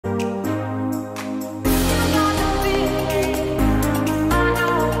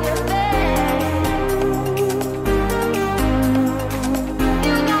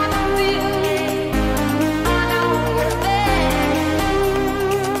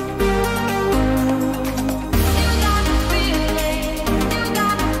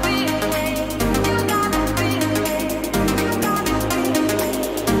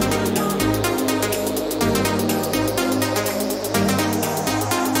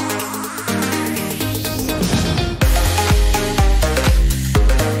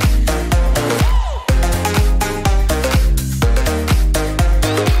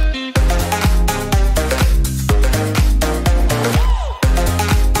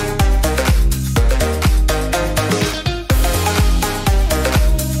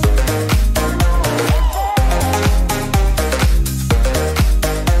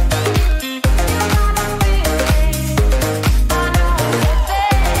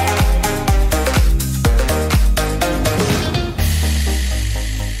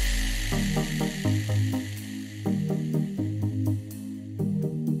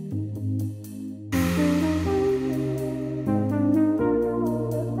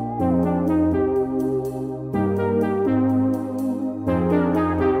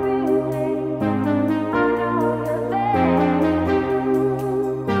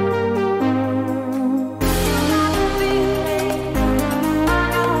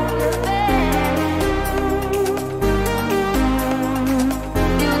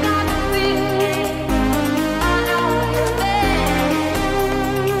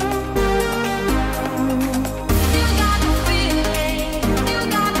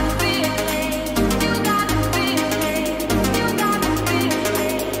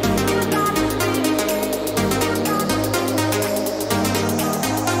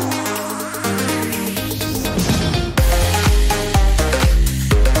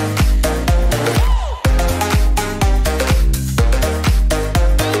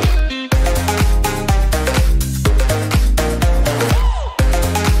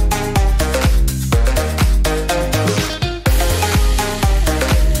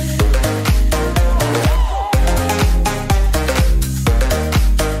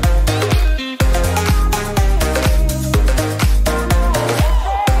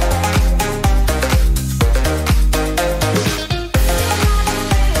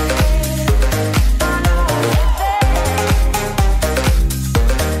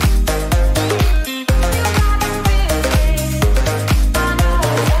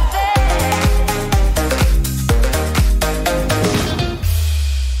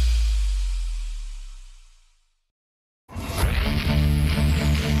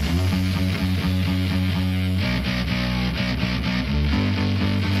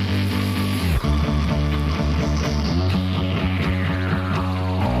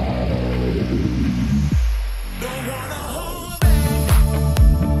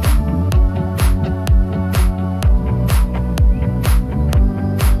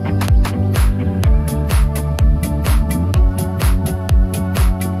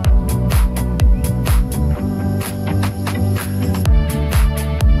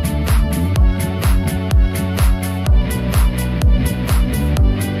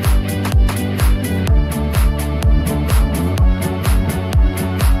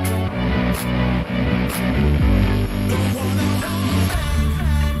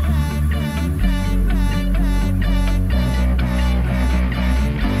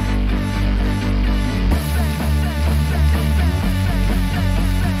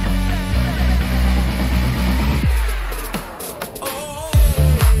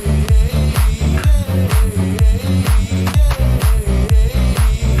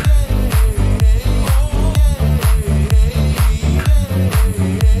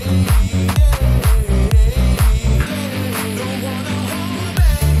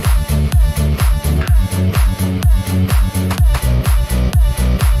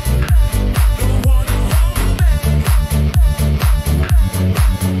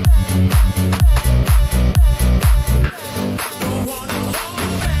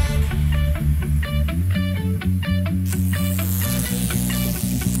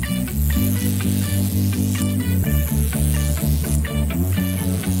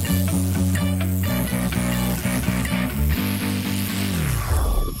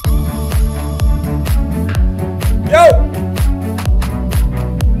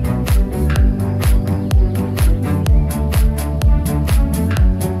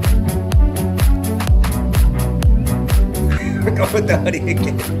go with the hoodie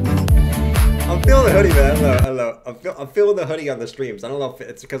again. I'm feeling the hoodie, man. I don't know. I'm feeling the hoodie on the streams. I don't know if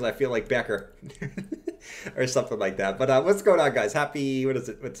it's because I feel like Becker or something like that. But what's going on, guys? Happy, what is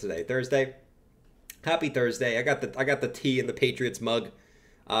it? What's today? Thursday? Happy Thursday. I got the tea in the Patriots mug.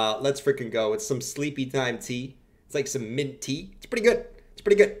 Let's freaking go. It's some sleepy time tea. It's like some mint tea. It's pretty good. It's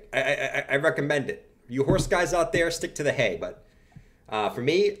pretty good. I recommend it. You horse guys out there, stick to the hay. But for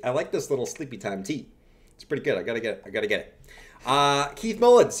me, I like this little sleepy time tea. It's pretty good. I gotta get it. Keith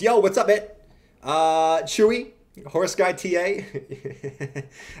Mullins. Yo, what's up, man? Chewy, Horse Guy TA.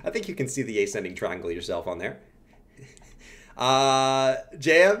 I think you can see the ascending triangle yourself on there.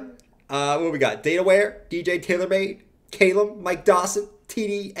 Jam, what we got? Dataware, DJ TaylorMade, Caleb, Mike Dawson,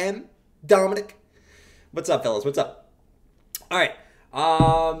 TDM, Dominic. What's up, fellas? What's up? All right,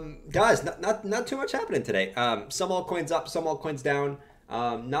 guys, not too much happening today. Some altcoins up, some altcoins down.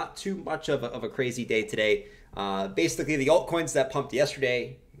 Not too much of a crazy day today. Basically, the altcoins that pumped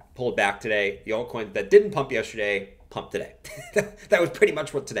yesterday pulled back today. The altcoin that didn't pump yesterday pumped today. That was pretty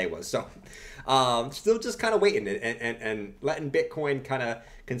much what today was. So still just kind of waiting and letting Bitcoin kind of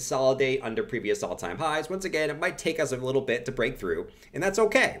consolidate under previous all-time highs. Once again, it might take us a little bit to break through, and that's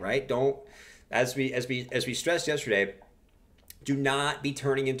okay, right? Don't, as we stressed yesterday, do not be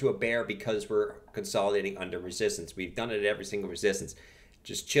turning into a bear because we're consolidating under resistance. We've done it at every single resistance.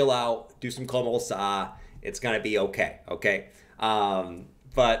 Just chill out, do some Como Sa. It's gonna be okay, okay?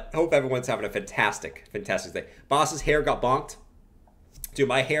 But hope everyone's having a fantastic day. Boss's hair got bonked. Dude,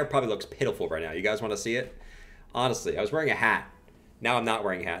 my hair probably looks pitiful right now. You guys want to see it? Honestly, I was wearing a hat. Now I'm not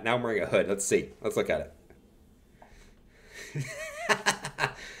wearing a hat. Now I'm wearing a hood. Let's see. Let's look at it.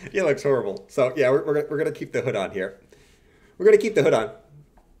 It looks horrible. So yeah, we're gonna keep the hood on here. We're gonna keep the hood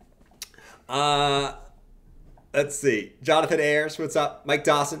on. Let's see. Jonathan Ayers, what's up? Mike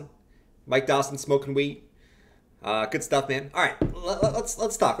Dawson. Mike Dawson smoking weed. Good stuff, man. All right,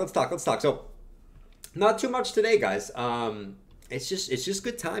 let's talk. So, not too much today, guys. It's just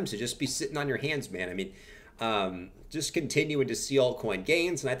good times to just be sitting on your hands, man. I mean, just continuing to see altcoin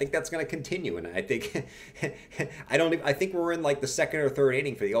gains, and I think that's going to continue. And I think I think we're in like the second or third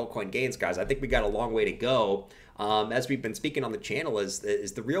inning for the altcoin gains, guys. I think we got a long way to go. As we've been speaking on the channel, is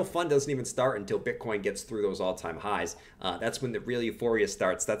the real fun doesn't even start until Bitcoin gets through those all-time highs. That's when the real euphoria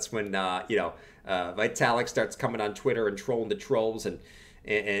starts. That's when Vitalik starts coming on Twitter and trolling the trolls, and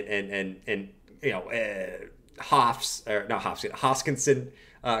Hoskinson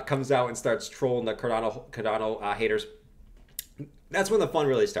comes out and starts trolling the Cardano haters. That's when the fun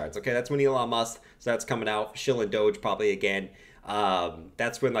really starts. Okay, that's when Elon Musk starts coming out, shilling Doge probably again.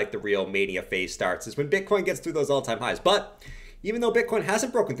 That's when like the real mania phase starts, is when Bitcoin gets through those all-time highs. But even though Bitcoin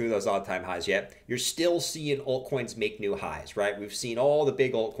hasn't broken through those all-time highs yet, you're still seeing altcoins make new highs, right? We've seen all the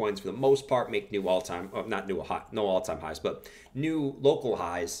big altcoins for the most part make new all-time, no all-time highs, but new local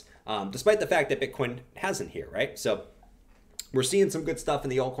highs, despite the fact that Bitcoin hasn't here, right? So we're seeing some good stuff in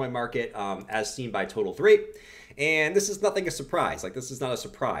the altcoin market, as seen by Total 3. And this is nothing a surprise. Like, this is not a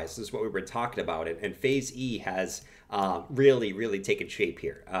surprise. This is what we've been talking about. And Phase E has really taken shape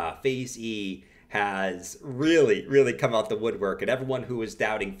here. Phase E has really come out the woodwork. And everyone who was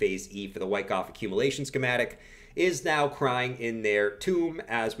doubting Phase E for the Wyckoff accumulation schematic is now crying in their tomb.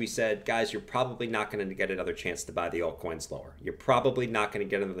 As we said, guys, you're probably not going to get another chance to buy the altcoins lower. You're probably not going to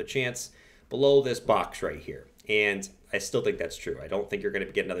get another chance below this box right here. And I still think that's true. I don't think you're going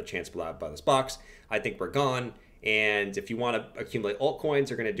to get another chance below by this box. I think we're gone. And if you want to accumulate altcoins,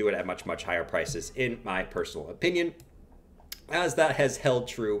 you're going to do it at much higher prices, in my personal opinion, as that has held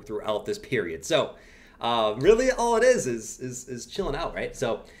true throughout this period. So really all it is chilling out, right?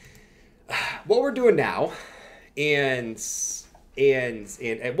 So what we're doing now and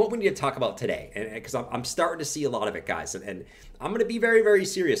what we need to talk about today, and because I'm starting to see a lot of it, guys, and I'm going to be very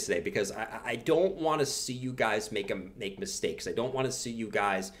serious today, because I don't want to see you guys make mistakes. I don't want to see you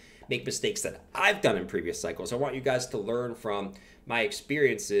guys make mistakes that I've done in previous cycles. I want you guys to learn from my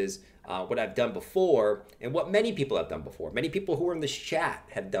experiences, what I've done before, and what many people have done before. Many people who are in this chat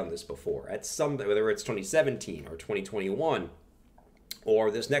have done this before, at some, whether it's 2017 or 2021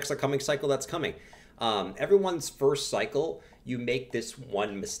 or this next upcoming cycle that's coming. Everyone's first cycle, you make this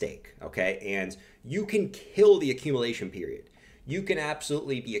one mistake, okay? And you can kill the accumulation period. You can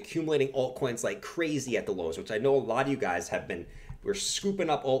absolutely be accumulating altcoins like crazy at the lows, which I know a lot of you guys have been. We're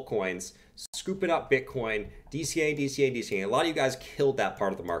scooping up altcoins, scooping up Bitcoin, DCA. A lot of you guys killed that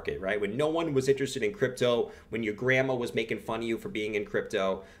part of the market, right? When no one was interested in crypto, when your grandma was making fun of you for being in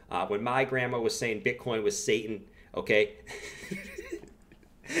crypto, when my grandma was saying Bitcoin was Satan, okay?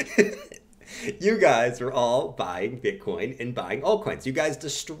 You guys were all buying Bitcoin and buying altcoins. You guys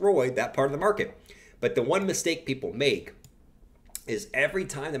destroyed that part of the market. But the one mistake people make is every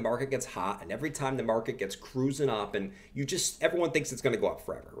time the market gets hot and every time the market gets cruising up and everyone thinks it's going to go up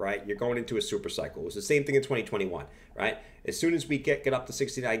forever, right? You're going into a super cycle. It was the same thing in 2021, right? As soon as we get up to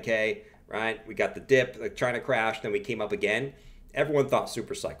 69K, right? We got the dip, like trying to crash, then we came up again. Everyone thought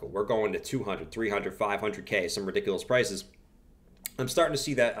super cycle. We're going to 200, 300, 500K, some ridiculous prices. I'm starting to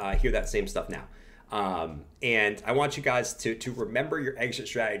see that, hear that same stuff now. And I want you guys to remember your exit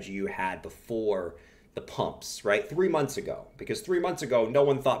strategy you had before the pumps, right? 3 months ago, because 3 months ago, no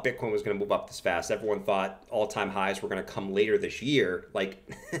one thought Bitcoin was going to move up this fast. Everyone thought all-time highs were going to come later this year, like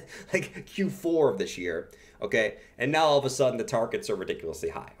Q4 of this year, okay? And now all of a sudden the targets are ridiculously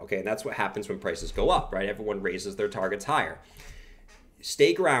high, okay? And that's what happens when prices go up, right? Everyone raises their targets higher.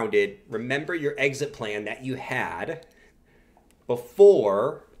 Stay grounded. Remember your exit plan that you had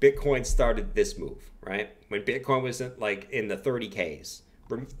before Bitcoin started this move, right? When Bitcoin was in the 30Ks.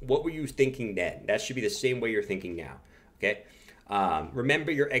 What were you thinking then? That should be the same way you're thinking now. Okay. Remember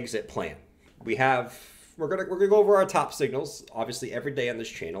your exit plan. We're gonna go over our top signals, obviously every day on this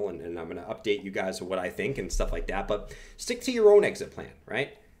channel, and I'm gonna update you guys on what I think and stuff like that. But stick to your own exit plan,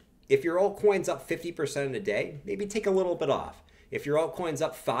 right? If your altcoin's up 50% in a day, maybe take a little bit off. If your altcoin's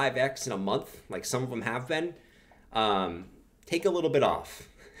up 5x in a month, like some of them have been, take a little bit off.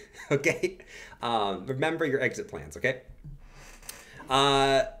 Okay. Remember your exit plans. Okay.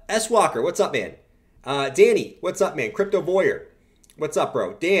 S. Walker, what's up, man? Danny, what's up, man? Crypto Voyeur, what's up,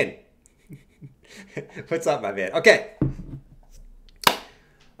 bro? Dan, what's up, my man? Okay.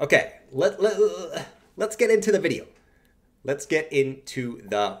 Okay, let's get into the video. Let's get into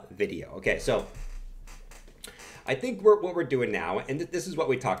the video. Okay, so I think what we're doing now, and this is what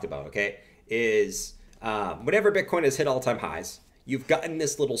we talked about, okay, is whenever Bitcoin has hit all-time highs, you've gotten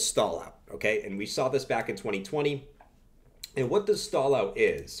this little stall out, okay? And we saw this back in 2020. And what the stall out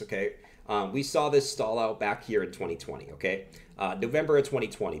is, okay, we saw this stall out back here in 2020, okay? November of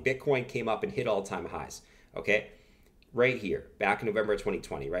 2020, Bitcoin came up and hit all-time highs, okay? Right here, back in November of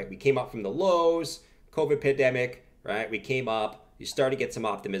 2020, right? We came up from the lows, COVID pandemic, right? We came up, you started to get some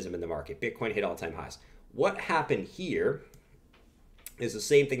optimism in the market. Bitcoin hit all-time highs. What happened here is the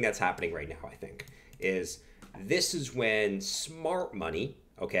same thing that's happening right now, I think, is this is when smart money,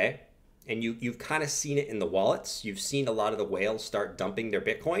 okay, and you've kind of seen it in the wallets. You've seen a lot of the whales start dumping their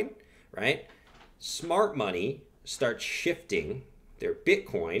Bitcoin, right? Smart money starts shifting their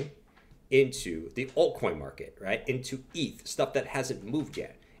Bitcoin into the altcoin market, right? Into ETH, stuff that hasn't moved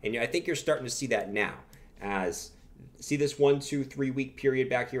yet. And I think you're starting to see that now. See this 1, 2, 3 week period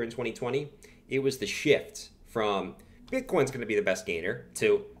back here in 2020? It was the shift from Bitcoin's going to be the best gainer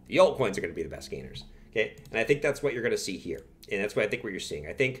to the altcoins are going to be the best gainers, okay? And I think that's what you're going to see here. And that's what you're seeing.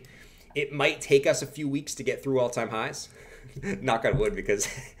 I think it might take us a few weeks to get through all-time highs. Knock on wood, because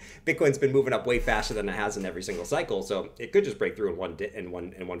Bitcoin's been moving up way faster than it has in every single cycle. So it could just break through in one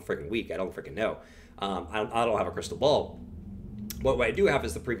freaking week. I don't freaking know. I don't have a crystal ball. What I do have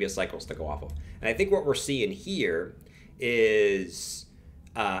is the previous cycles to go off of. And I think what we're seeing here is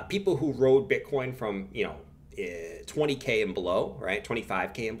people who rode Bitcoin from 20K and below, right?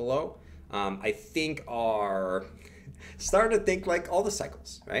 25K and below, I think are starting to think like all the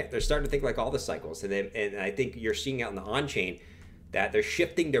cycles, right? They're starting to think like all the cycles. And I think you're seeing out in the on-chain that they're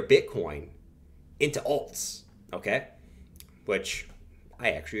shifting their Bitcoin into alts, okay? Which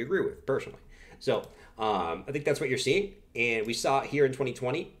I actually agree with personally. So I think that's what you're seeing. And we saw it here in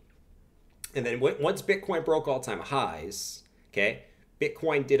 2020. And then once Bitcoin broke all-time highs, okay,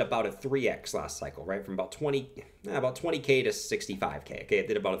 Bitcoin did about a 3x last cycle, right? From about 20K to 65K, okay? It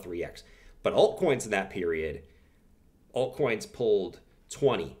did about a 3x. But altcoins in that period, altcoins pulled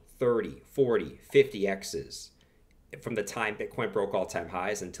 20, 30, 40, 50x's from the time Bitcoin broke all-time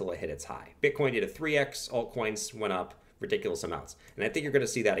highs until it hit its high. Bitcoin did a 3x, altcoins went up ridiculous amounts. And I think you're going to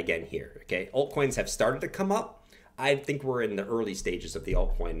see that again here, okay? Altcoins have started to come up. I think we're in the early stages of the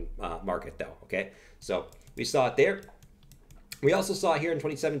altcoin market though, okay? So we saw it there. We also saw it here in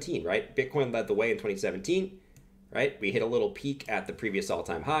 2017, right? Bitcoin led the way in 2017, right? We hit a little peak at the previous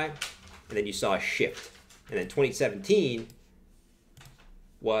all-time high, and then you saw a shift. And then 2017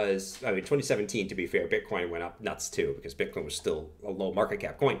 was, 2017, to be fair, Bitcoin went up nuts too, because Bitcoin was still a low market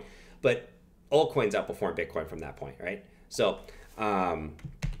cap coin. But altcoins outperformed Bitcoin from that point, right? So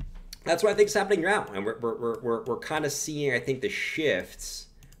that's what I think is happening now. And we're kind of seeing, I think, the shifts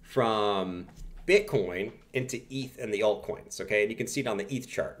from Bitcoin into ETH and the altcoins, okay? And you can see it on the ETH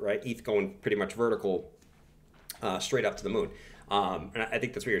chart, right? ETH going pretty much vertical straight up to the moon. And I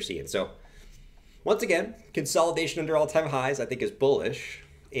think that's what you're seeing. So once again, consolidation under all-time highs, I think, is bullish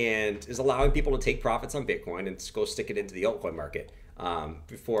and is allowing people to take profits on Bitcoin and go stick it into the altcoin market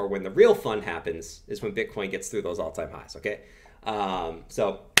before when the real fun happens is when Bitcoin gets through those all-time highs, okay?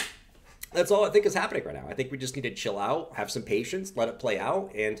 So that's all I think is happening right now. I think we just need to chill out, have some patience, let it play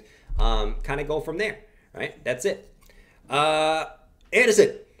out, and kind of go from there. Right? That's it.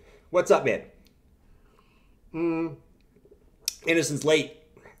 Anderson, what's up, man? Anderson's late.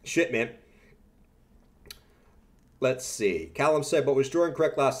 Shit, man. Let's see. Callum said, but was Jordan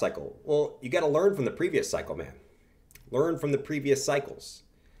correct last cycle? Well, you got to learn from the previous cycle, man. Learn from the previous cycles.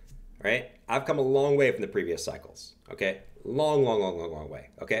 Right? I've come a long way from the previous cycles. Okay? Long way.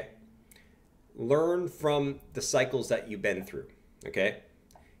 Okay? Learn from the cycles that you've been through. Okay?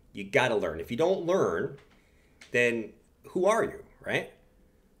 You got to learn. If you don't learn, then who are you, right?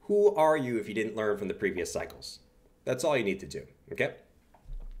 Who are you if you didn't learn from the previous cycles? That's all you need to do, okay?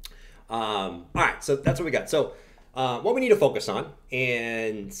 All right, so that's what we got. So what we need to focus on,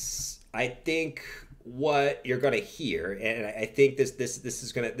 and I think what you're going to hear, and I think this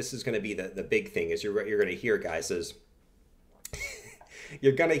is going to be the big thing is you're going to hear, guys, is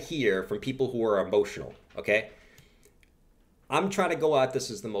you're going to hear from people who are emotional, okay? I'm trying to go at this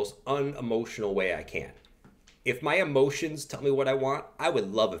as the most unemotional way I can. If my emotions tell me what I want, I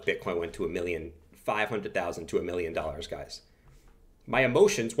would love if Bitcoin went to $500,000 to $1 million, guys. My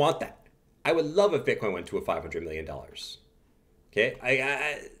emotions want that. I would love if Bitcoin went to a $500 million. Okay,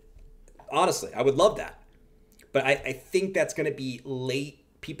 I honestly, I would love that. But I think that's going to be late.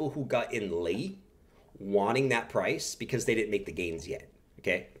 People who got in late wanting that price because they didn't make the gains yet.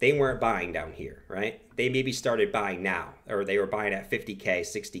 Okay, they weren't buying down here, right? They maybe started buying now, or they were buying at 50K,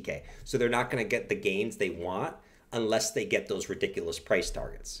 60K. So they're not going to get the gains they want unless they get those ridiculous price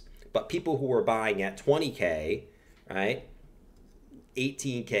targets. But people who were buying at 20K, right,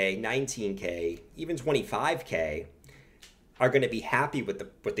 18K, 19K, even 25K are going to be happy with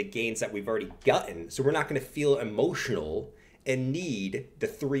the gains that we've already gotten. So we're not going to feel emotional and need the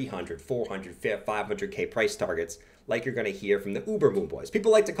 300, 400, 500K price targets like you're going to hear from the Uber Moon Boys.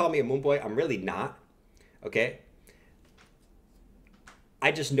 People like to call me a Moon Boy. I'm really not, okay?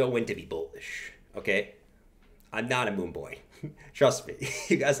 I just know when to be bullish, okay? I'm not a Moon Boy. Trust me.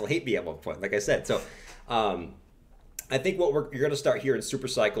 You guys will hate me at one point, like I said. So I think what you're going to start hearing super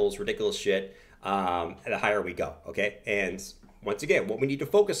cycles, ridiculous shit, the higher we go, okay? And once again, what we need to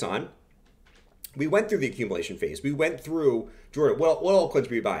focus on, we went through the accumulation phase. We went through, Jordan, what altcoins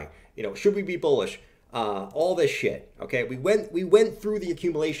were we buying? You know, should we be bullish? All this shit, okay? We went through the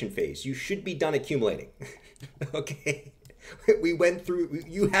accumulation phase. You should be done accumulating, okay? We went through,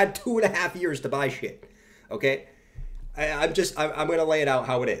 you had 2.5 years to buy shit, okay? I'm going to lay it out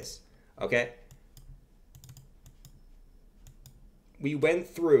how it is, okay? We went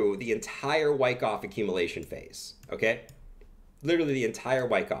through the entire Wyckoff accumulation phase, okay? Literally the entire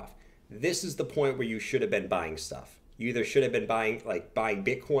Wyckoff. This is the point where you should have been buying stuff. You either should have been buying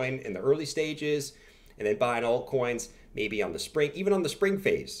Bitcoin in the early stages and then buying altcoins maybe on the spring, even on the spring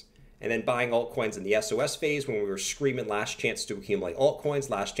phase, and then buying altcoins in the SOS phase when we were screaming last chance to accumulate altcoins,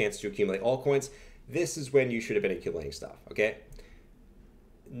 last chance to accumulate altcoins. This is when you should have been accumulating stuff, okay?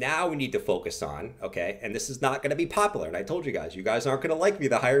 Now we need to focus on, okay, and this is not going to be popular, and I told you guys aren't going to like me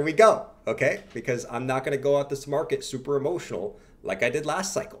the higher we go, okay, because I'm not going to go out this market super emotional like I did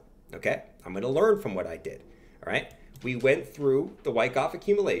last cycle, okay? I'm going to learn from what I did, all right? We went through the Wyckoff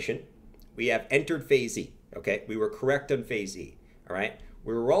accumulation. We have entered phase E, okay? We were correct on phase E, all right?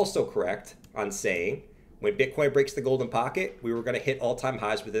 We were also correct on saying when Bitcoin breaks the golden pocket, we were going to hit all-time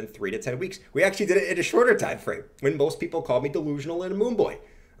highs within 3 to 10 weeks. We actually did it in a shorter time frame when most people call me delusional and a moon boy,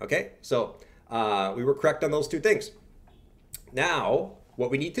 okay? So we were correct on those two things. Now,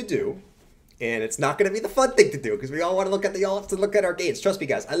 what we need to do, and it's not going to be the fun thing to do because we all want to look at our gains. Trust me,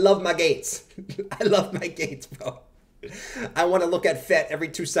 guys, I love my gains. I love my gains, bro. I want to look at FET every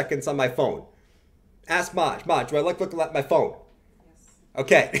 2 seconds on my phone. Ask Maj. Maj, do I like looking at my phone? Yes.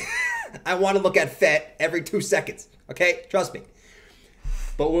 Okay. I want to look at FET every 2 seconds. Okay? Trust me.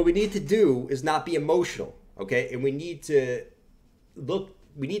 But what we need to do is not be emotional. Okay? And we need to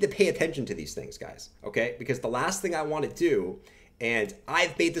pay attention to these things, guys. Okay? Because the last thing I want to do, and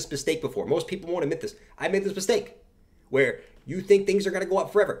I've made this mistake before. Most people won't admit this. I made this mistake where you think things are going to go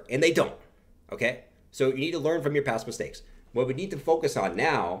up forever and they don't. Okay? So you need to learn from your past mistakes. What we need to focus on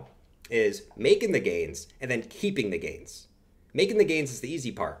now is making the gains and then keeping the gains. Making the gains is the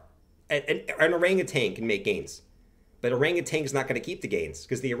easy part. An orangutan can make gains, but orangutan is not going to keep the gains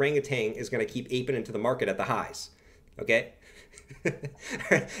because the orangutan is going to keep aping into the market at the highs. Okay?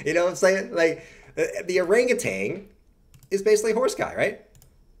 You know what I'm saying? Like, the orangutan is basically a horse guy, right?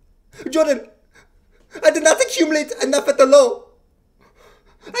 Jordan, I did not accumulate enough at the low.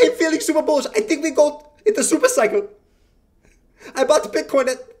 I am feeling super bullish. I think we go into super cycle. I bought Bitcoin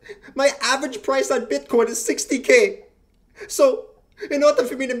at my average price on Bitcoin is 60K. So in order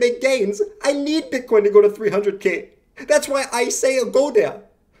for me to make gains, I need Bitcoin to go to 300K. That's why I say it'll go there.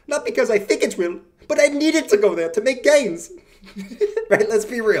 Not because I think it will, but I need it to go there to make gains. Right? Let's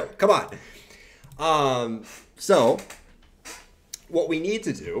be real. Come on. So what we need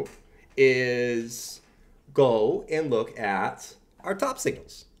to do is go and look at our top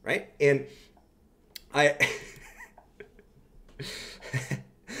signals, right? And I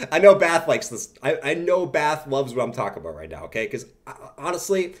I know Bath likes this. I know Bath loves what I'm talking about right now, okay? Because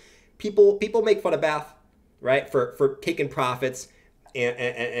honestly, people make fun of Bath, right, for taking profits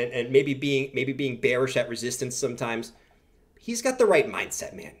and maybe being bearish at resistance sometimes. He's got the right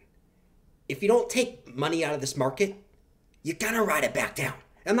mindset, man. If you don't take money out of this market, you gotta ride it back down.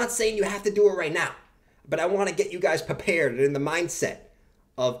 I'm not saying you have to do it right now, but I want to get you guys prepared and in the mindset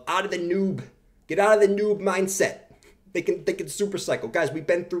of out of the noob. Get out of the noob mindset. They can super cycle. Guys, we've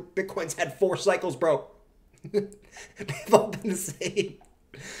been through, Bitcoin's had 4 cycles, bro. They've all been the same.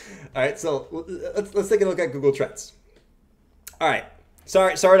 All right, so let's take a look at Google Trends. All right,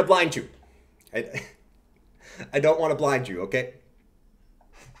 sorry to blind you. I don't want to blind you, okay?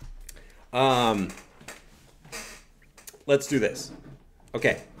 Let's do this.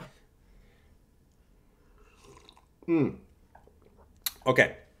 Okay.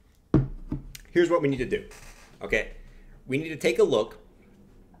 Okay. Here's what we need to do. Okay. We need to take a look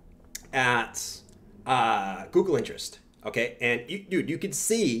at Google interest. Okay. And you can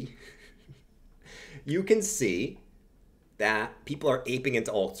see that people are aping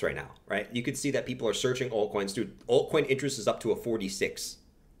into alts right now, right? You can see that people are searching altcoins. Dude, altcoin interest is up to a 46.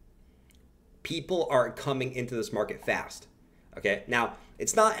 People are coming into this market fast. Okay. Now,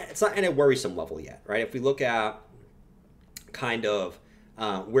 it's not in a worrisome level yet, right? If we look at kind of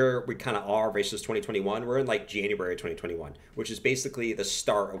where we kind of are versus 2021, we're in like January 2021, which is basically the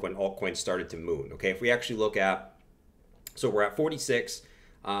start of when altcoins started to moon. Okay. If we actually look at, so we're at 46.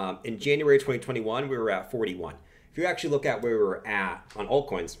 In January 2021, we were at 41. If you actually look at where we were at on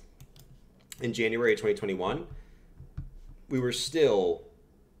altcoins in January 2021, we were still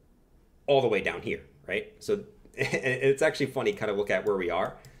all the way down here, right? So it's actually funny kind of look at where we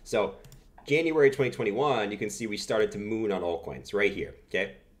are. So January 2021, you can see we started to moon on altcoins right here,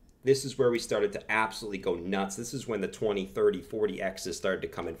 okay? This is where we started to absolutely go nuts. This is when the 20, 30, 40Xs started to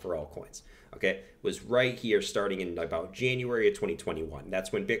come in for altcoins, okay? It was right here starting in about January of 2021.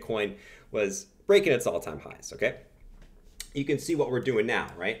 That's when Bitcoin was breaking its all-time highs, okay? You can see what we're doing now,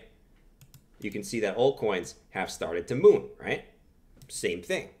 right? You can see that altcoins have started to moon, right? Same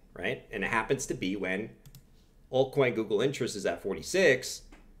thing, right? And it happens to be when altcoin Google interest is at 46,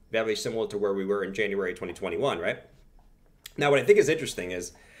 very similar to where we were in January 2021, right? Now, what I think is interesting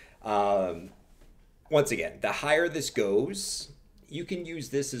is, once again, the higher this goes, you can use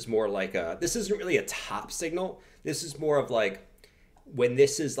this as more like this isn't really a top signal. This is more of like, when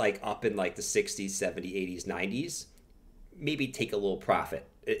this is like up in like the 60s, 70s, 80s, 90s, maybe take a little profit.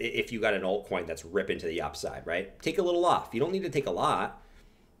 If you got an altcoin that's ripping to the upside, right? Take a little off. You don't need to take a lot.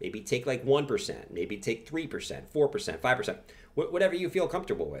 Maybe take like 1%, maybe take 3%, 4%, 5%, whatever you feel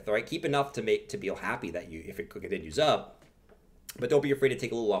comfortable with, all right? Keep enough to be happy that if it continues up, but don't be afraid to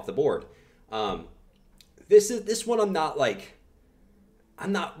take a little off the board. This one I'm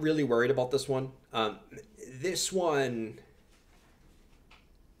not really worried about this one. This one,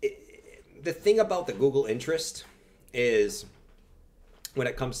 the thing about the Google interest is, when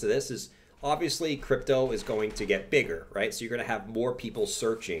it comes to this, is obviously crypto is going to get bigger, right? So you're going to have more people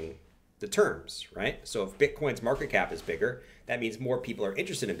searching the terms, right? So if Bitcoin's market cap is bigger, that means more people are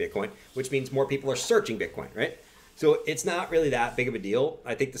interested in Bitcoin, which means more people are searching Bitcoin, right? So it's not really that big of a deal.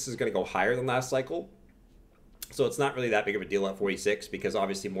 I think this is going to go higher than last cycle. So it's not really that big of a deal at 46, because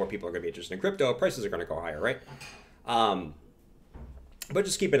obviously more people are going to be interested in crypto. Prices are going to go higher, right? But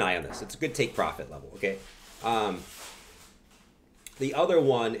just keep an eye on this. It's a good take profit level, okay? The other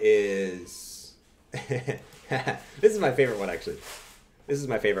one is, this is my favorite one, actually. This is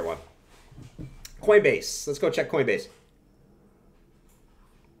my favorite one. Coinbase. Let's go check Coinbase.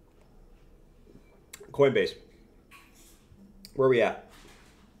 Coinbase. Where are we at?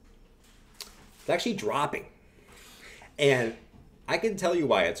 It's actually dropping. And I can tell you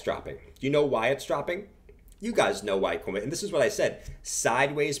why it's dropping. Do you know why it's dropping? You guys know why Coinbase, and this is what I said.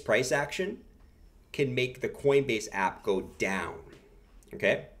 Sideways price action can make the Coinbase app go down.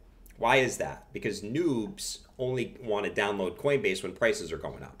 Okay? Why is that? Because noobs only want to download Coinbase when prices are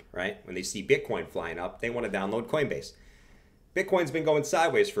going up, right? When they see Bitcoin flying up, they want to download Coinbase. Bitcoin's been going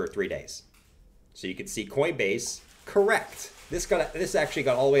sideways for 3 days. So you can see Coinbase correct. This actually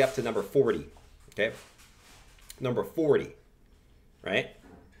got all the way up to number 40. Okay? Number 40. Right?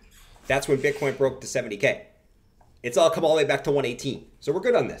 That's when Bitcoin broke to 70K. It's all come all the way back to 118. So we're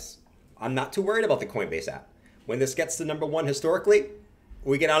good on this. I'm not too worried about the Coinbase app. When this gets to number 1 historically,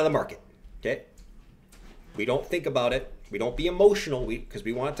 we get out of the market. Okay? We don't think about it. We don't be emotional because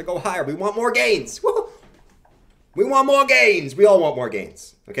we want it to go higher. We want more gains. Woo! We want more gains. We all want more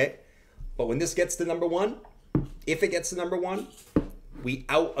gains. Okay? But when this gets to number 1, if it gets to number 1, we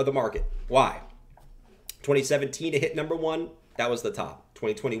out of the market. Why? 2017 to hit number 1, that was the top.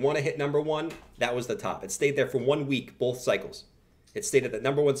 2021 to hit number 1, that was the top. It stayed there for 1 week, both cycles. It stayed at the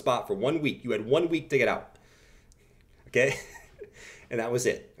number 1 spot for 1 week. You had 1 week to get out. Okay? And that was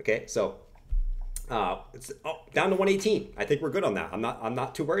it. Okay? So it's down to 118. I think we're good on that. I'm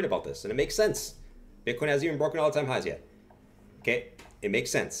not too worried about this. And it makes sense. Bitcoin hasn't even broken all-time highs yet. Okay? It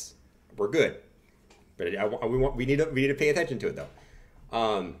makes sense. We're good. But we need to pay attention to it though.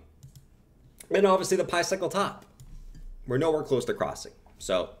 And obviously the pi cycle top. We're nowhere close to crossing.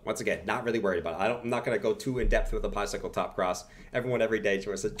 So once again, not really worried about it. I'm not going to go too in depth with the pi cycle top cross. Everyone every day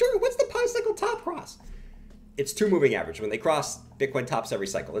says, Drew, what's the pi cycle top cross? It's 2 moving average. When they cross, Bitcoin tops every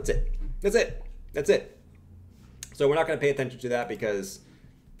cycle. That's it. That's it. That's it. So we're not going to pay attention to that because,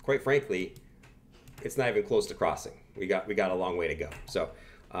 quite frankly, it's not even close to crossing. We got a long way to go. So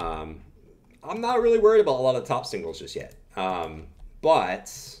I'm not really worried about a lot of top signals just yet.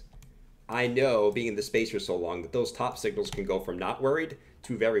 But I know, being in the space for so long, that those top signals can go from not worried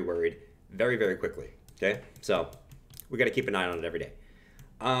to very worried very, very quickly. Okay? So we got to keep an eye on it every day.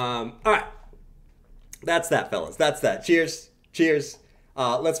 All right. That's that, fellas. That's that. Cheers. Cheers.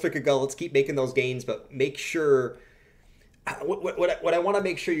 Let's pick a go. Let's keep making those gains, but make sure... What I want to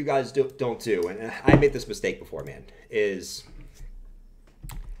make sure you guys don't do, and I made this mistake before, man, is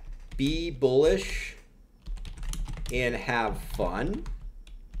be bullish and have fun,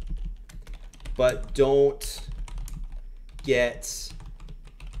 but don't get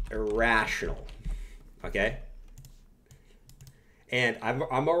irrational, okay? And I'm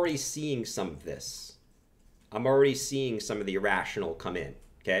already seeing some of this. I'm already seeing some of the irrational come in,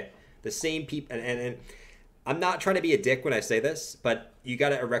 okay? The same people, and I'm not trying to be a dick when I say this, but you got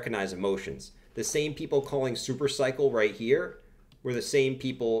to recognize emotions. The same people calling super cycle right here were the same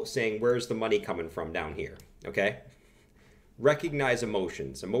people saying, where's the money coming from down here, okay? Recognize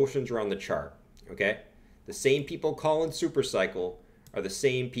emotions. Emotions are on the chart, okay? The same people calling super cycle are the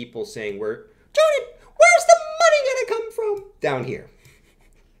same people saying, Jordan, where's the money gonna come from? Down here.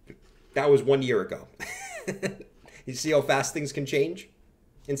 That was 1 year ago. You see how fast things can change?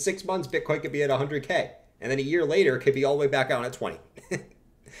 In 6 months, Bitcoin could be at 100K. And then a year later, it could be all the way back out at 20. And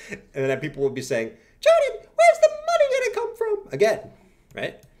then people would be saying, Jordan, where's the money gonna come from? Again,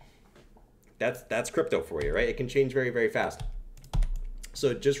 right? That's crypto for you, right? It can change very, very fast.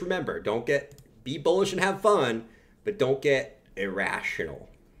 So just remember, be bullish and have fun, but don't get irrational.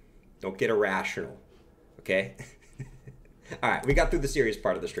 Don't get irrational, okay? All right, we got through the serious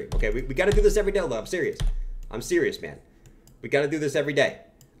part of the stream, okay? We got to do this every day, though. I'm serious. I'm serious, man. We got to do this every day,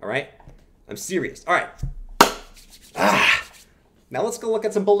 all right? I'm serious. All right. Now let's go look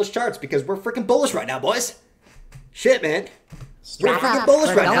at some bullish charts because we're freaking bullish right now, boys. Shit, man. We're freaking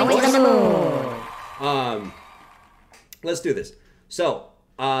bullish right now, boys. Let's do this. So,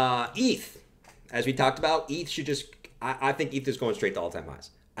 ETH, as we talked about, ETH should just, I think ETH is going straight to all-time highs.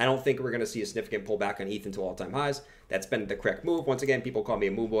 I don't think we're going to see a significant pullback on ETH into all-time highs. That's been the correct move. Once again, people call me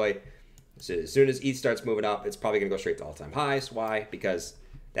a moon boy. So as soon as ETH starts moving up, it's probably going to go straight to all-time highs. Why? Because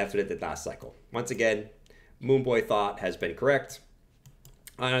that's what it did last cycle. Once again, moon boy thought has been correct.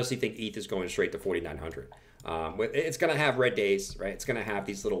 I honestly think ETH is going straight to 4,900. It's going to have red days, right? It's going to have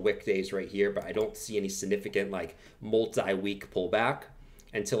these little wick days right here, but I don't see any significant like multi-week pullback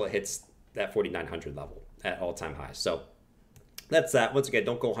until it hits that 4,900 level at all-time highs. So that's that. Once again,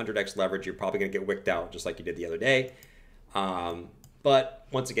 don't go 100x leverage. You're probably going to get wicked out just like you did the other day. But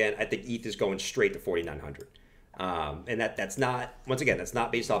once again, I think ETH is going straight to 4,900. And that's not, once again, that's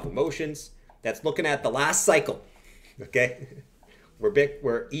not based off emotions. That's looking at the last cycle, okay?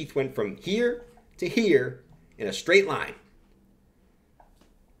 Where ETH went from here to here in a straight line.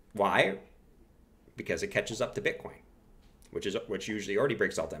 Why? Because it catches up to Bitcoin, which usually already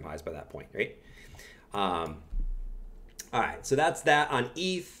breaks all-time highs by that point, right? All right, so that's that on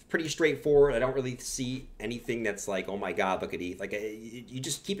ETH. Pretty straightforward. I don't really see anything that's like, oh my God, look at ETH. Like, you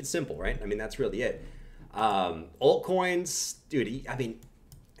just keep it simple, right? I mean, that's really it. Altcoins, dude. I mean,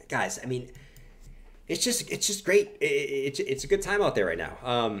 guys. I mean, it's just great. It's a good time out there right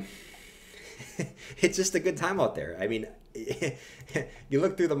now. It's just a good time out there. I mean, you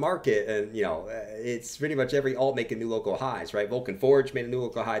look through the market, and you know, it's pretty much every alt making new local highs, right? Vulcan Forge made a new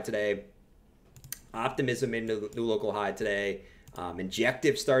local high today. Optimism made a new local high today.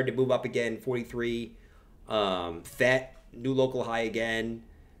 Injective started to move up again, 43. FET, new local high again.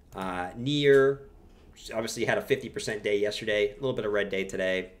 Near, obviously had a 50% day yesterday. A little bit of red day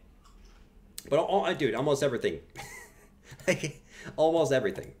today. But dude, almost everything. Like, almost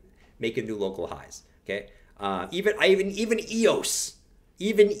everything making new local highs. Okay. Even EOS.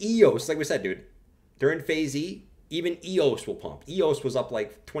 Even EOS, like we said, dude, during phase E, even EOS will pump. EOS was up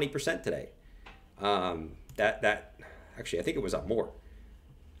like 20% today. Actually, I think it was up more.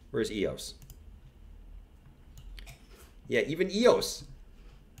 Where's EOS? Yeah, even EOS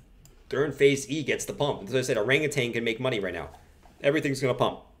during phase E gets the pump. As I said, orangutan can make money right now. Everything's gonna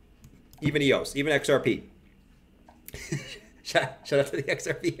pump. Even EOS, even XRP. shout out to the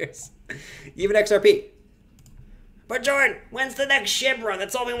XRPers. Even XRP. But Jordan, when's the next SHIB run?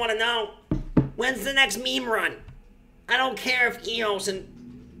 That's all we want to know. When's the next meme run? I don't care if EOS and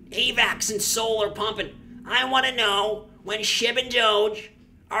AVAX and Sol are pumping. I want to know when SHIB and Doge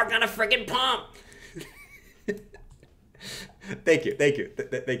are gonna friggin' pump. Thank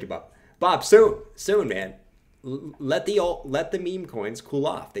you, Bob. Bob, soon, man. Let the meme coins cool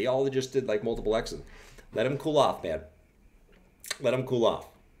off. They all just did like multiple X's. Let them cool off, man. Let them cool off.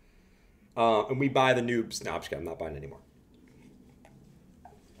 And we buy the noobs. No, I'm just kidding. I'm not buying anymore.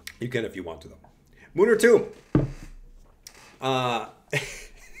 You can if you want to, though. Mooner Tomb.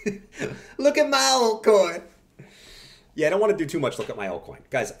 Look at my altcoin. Yeah, I don't want to do too much. Look at my altcoin.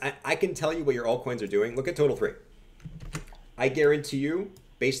 Guys, I can tell you what your altcoins are doing. Look at Total 3. I guarantee you,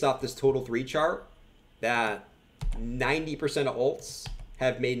 based off this Total 3 chart, that 90% of alts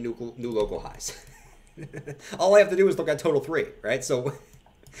have made new local highs. All I have to do is look at Total 3, right? So,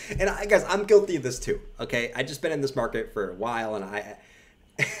 and guys, I'm guilty of this too, okay? I just been in this market for a while, and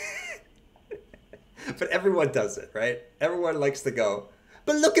but everyone does it, right? Everyone likes to go,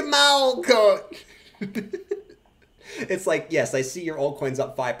 but look at my altcoin. It's like, yes, I see your altcoins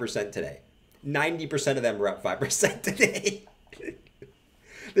up 5% today. 90% of them are up 5% today.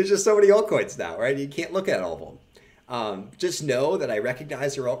 There's just so many altcoins now, right? You can't look at all of them. Just know that I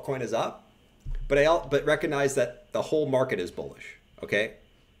recognize your altcoin is up, but recognize that the whole market is bullish, okay?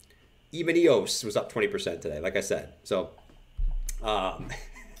 Even EOS was up 20% today, like I said. So all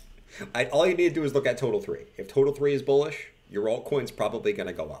you need to do is look at Total 3. If Total 3 is bullish, your altcoin's probably going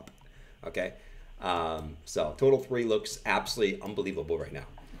to go up, okay? So Total 3 looks absolutely unbelievable right now.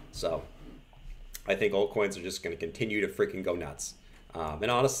 So I think altcoins are just going to continue to freaking go nuts.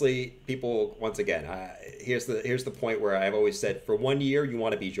 And honestly, people, once again, here's the point where I've always said, for 1 year, you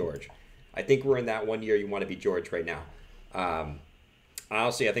want to be George. I think we're in that 1 year you want to be George right now.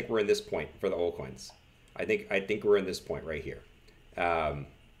 Honestly, I think we're in this point for the altcoins. I think we're in this point right here. I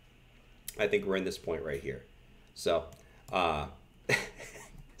think we're in this point right here. So,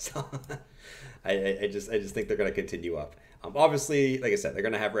 so I just think they're going to continue up. Obviously, like I said, they're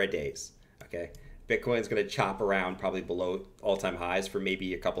going to have red days. Okay, Bitcoin's going to chop around probably below all-time highs for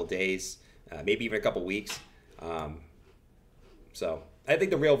maybe a couple days, maybe even a couple weeks. So I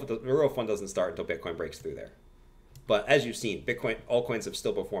think the real fun doesn't start until Bitcoin breaks through there. But as you've seen, Bitcoin altcoins have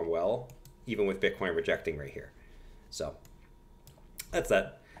still performed well, even with Bitcoin rejecting right here. So that's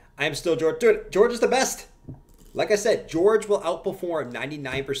that. I am still George. Dude, George is the best. Like I said, George will outperform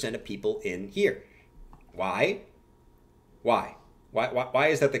 99% of people in here. Why? Why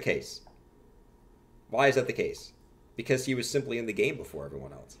is that the case? Why is that the case? Because he was simply in the game before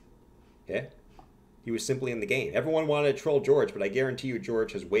everyone else. Okay? He was simply in the game. Everyone wanted to troll George, but I guarantee you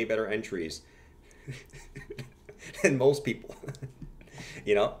George has way better entries than most people.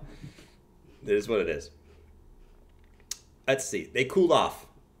 You know? It is what it is. Let's see. They cooled off.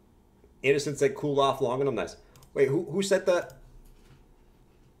 Innocent said cooled off long enough. Nice. Wait, who said that?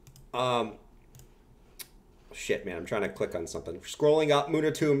 Shit, man. I'm trying to click on something. Scrolling up.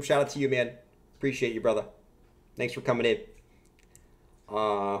 Mooner Tomb. Shout out to you, man. Appreciate you, brother. Thanks for coming in.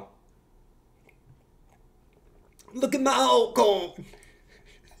 Look at my altcoin.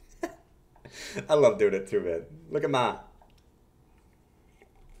 I love doing it too, man. Look at my.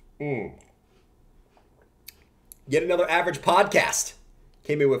 Yet another average podcast.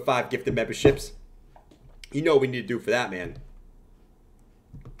 Came in with 5 gifted memberships. You know what we need to do for that, man.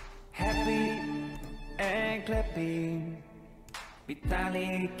 Happy and clapping.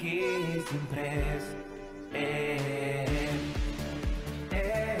 Vitalik is impressed.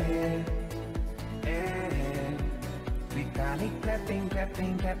 Vitalik clapping,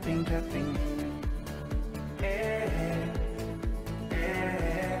 clapping, clapping, clapping.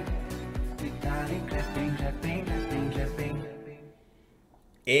 Vitalik clapping, clapping, clapping, clapping.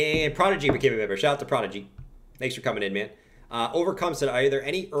 And Prodigy became a member. Shout out to Prodigy. Thanks for coming in, man. Overcome said, are there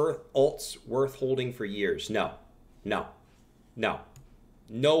any alts worth holding for years? No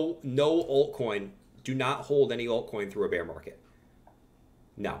altcoin Do not hold any altcoin through a bear market.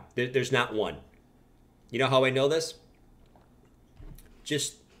 No, there's not one. You know how I know this?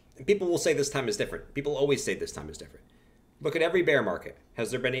 Just, people will say this time is different. People always say this time is different. Look at every bear market.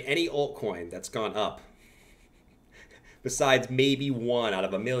 Has there been any altcoin that's gone up? Besides maybe one out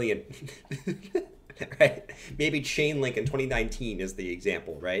of a million. Right? Maybe Chainlink in 2019 is the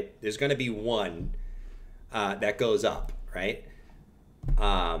example, right? There's going to be one that goes up, right?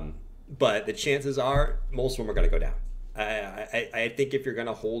 But the chances are most of them are going to go down. I think if you're going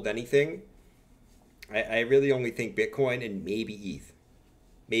to hold anything, I really only think Bitcoin and maybe ETH.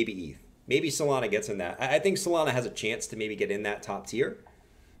 Maybe ETH. Maybe Solana gets in that. I think Solana has a chance to maybe get in that top tier.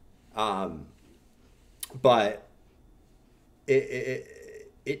 But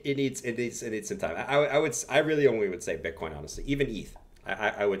it needs some time. I really only would say Bitcoin, honestly. Even ETH.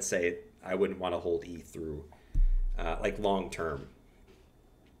 I would say I wouldn't want to hold ETH through like long term.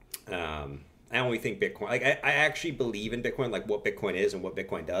 I only think Bitcoin, like I actually believe in Bitcoin, like what Bitcoin is and what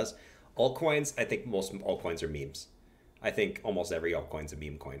Bitcoin does. Altcoins, I think most altcoins are memes. I think almost every altcoin's a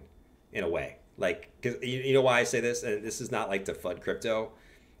meme coin in a way. Like, cause you know why I say this? And this is not like to FUD crypto.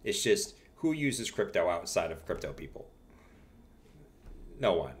 It's just, who uses crypto outside of crypto people?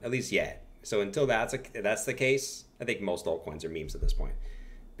 No one, at least yet. So until that's the case, I think most altcoins are memes at this point.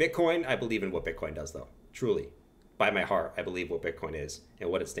 Bitcoin, I believe in what Bitcoin does though, truly. By my heart, I believe what Bitcoin is and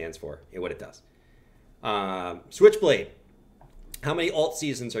what it stands for and what it does. Switchblade. How many alt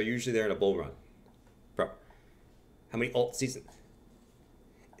seasons are usually there in a bull run? Bro, how many alt seasons?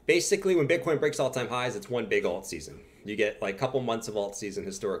 Basically, when Bitcoin breaks all-time highs, it's one big alt season. You get like a couple months of alt season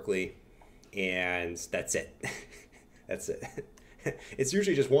historically, and that's it. That's it. It's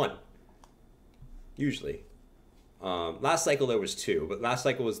usually just one. Usually. Last cycle there was two, but last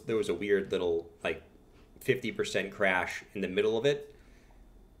cycle there was a weird little like 50% crash in the middle of it,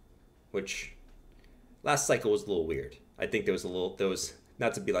 which last cycle was a little weird. I think there was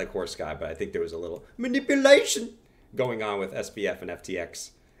not to be like horse guy, but I think there was a little manipulation going on with SBF and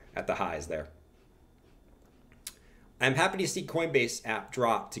FTX at the highs there. I'm happy to see Coinbase app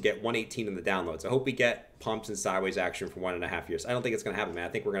drop to get 118 in the downloads. I hope we get pumps and sideways action for 1.5 years. I don't think it's going to happen, man. I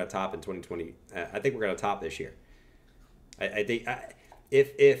think we're going to top in 2020. I think we're going to top this year. I think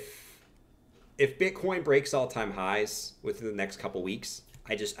if Bitcoin breaks all-time highs within the next couple weeks,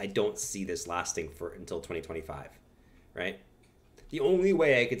 I don't see this lasting until 2025, right? The only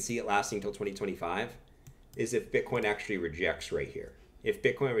way I could see it lasting until 2025 is if Bitcoin actually rejects right here. If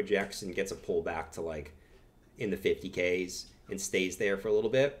Bitcoin rejects and gets a pullback to like in the 50Ks and stays there for a little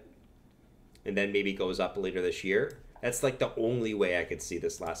bit, and then maybe goes up later this year, that's like the only way I could see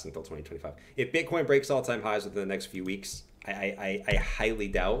this lasting until 2025. If Bitcoin breaks all-time highs within the next few weeks, I highly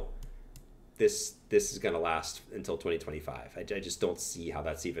doubt this is going to last until 2025. I just don't see how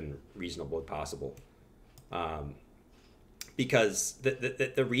that's even reasonable and possible. Because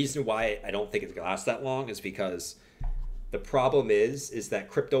the reason why I don't think it's going to last that long is because the problem is that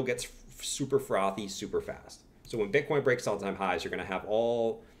crypto gets super frothy super fast. So when Bitcoin breaks all-time highs, you're going to have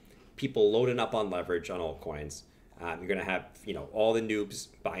all people loading up on leverage on altcoins. You're going to have, all the noobs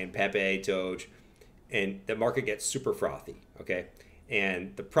buying Pepe, Doge, and the market gets super frothy, okay?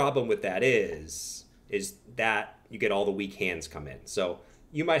 And the problem with that is that you get all the weak hands come in. So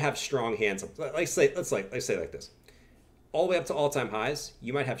you might have strong hands. Let's say like this. All the way up to all-time highs,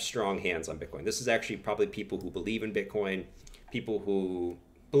 you might have strong hands on Bitcoin. This is actually probably people who believe in Bitcoin, people who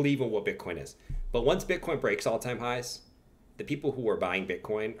believe in what Bitcoin is. But once Bitcoin breaks all-time highs, the people who are buying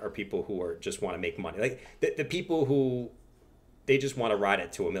Bitcoin are people who just want to make money. Like the people who, they just want to ride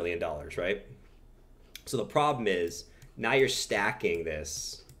it to $1 million, right? So the problem is, now you're stacking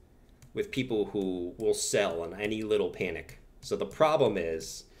this with people who will sell on any little panic. So the problem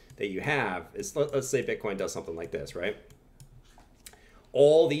is that you have is, let's say Bitcoin does something like this, right?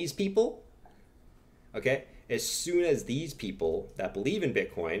 All these people, okay, as soon as these people that believe in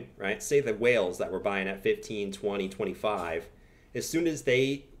Bitcoin, right, say the whales that were buying at 15, 20, 25, as soon as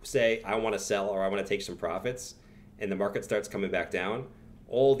they say, I want to sell or I want to take some profits, and the market starts coming back down,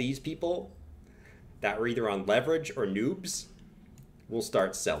 all these people that are either on leverage or noobs will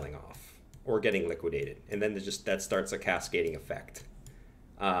start selling off or getting liquidated. And then that starts a cascading effect.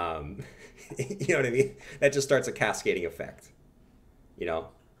 You know what I mean? That just starts a cascading effect,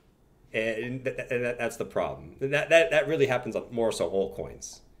 and that's the problem. That really happens more so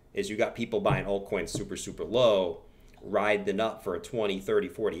altcoins, is you got people buying altcoins super, super low, riding up for a 20, 30,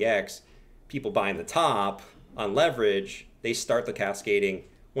 40x, people buying the top on leverage, they start the cascading.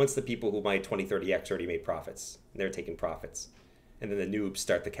 Once the people who buy 20, 30x already made profits, and they're taking profits. And then the noobs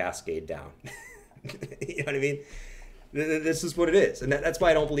start the cascade down. You know what I mean? This is what it is. And that's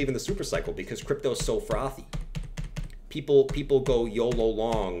why I don't believe in the super cycle, because crypto is so frothy. People go YOLO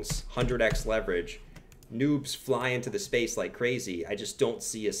longs, 100x leverage. Noobs fly into the space like crazy. I just don't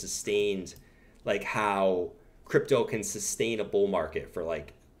see a sustained, like how crypto can sustain a bull market for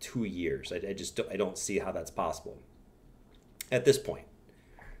like 2 years. I don't see how that's possible at this point.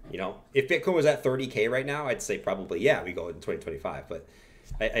 You know, if Bitcoin was at 30K right now, I'd say probably, yeah, we go in 2025. But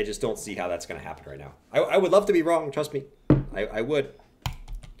I just don't see how that's going to happen right now. I would love to be wrong. Trust me. I would,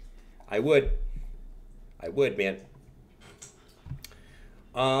 man.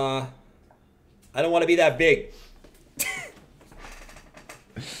 I don't want to be that big.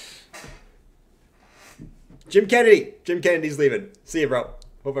 Jim Kennedy's leaving. See you, bro.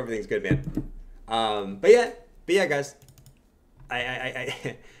 Hope everything's good, man. But yeah, guys.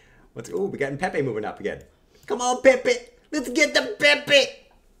 We got Pepe moving up again. Come on, Pepe. Let's get the Pepe.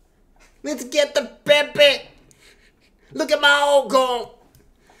 Let's get the Pepe. Look at my old goal.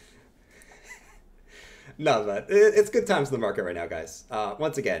 No, but it's good times in the market right now, guys.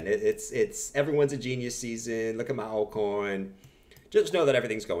 Once again, it's everyone's a genius season. Look at my altcoin. Just know that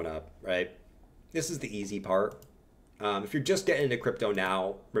everything's going up, right? This is the easy part. If you're just getting into crypto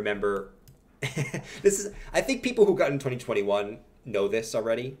now, remember, I think people who got in 2021 know this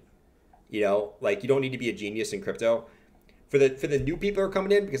already. You know, like you don't need to be a genius in crypto. For the new people who are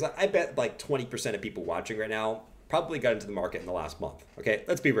coming in, because I bet like 20% of people watching right now probably got into the market in the last month. Okay,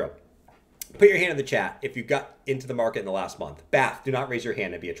 let's be real. Put your hand in the chat if you got into the market in the last month. Bath, do not raise your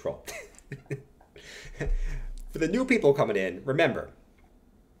hand and be a troll. For the new people coming in, remember,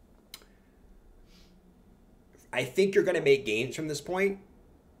 I think you're going to make gains from this point,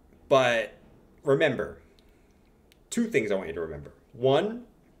 but remember, 2 things I want you to remember. 1,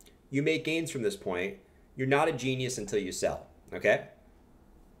 you make gains from this point. You're not a genius until you sell, okay?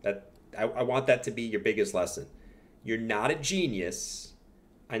 I want that to be your biggest lesson. You're not a genius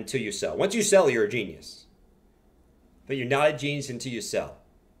until you sell. Once you sell, you're a genius. But you're not a genius until you sell,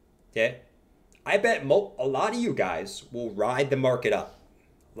 okay? I bet a lot of you guys will ride the market up.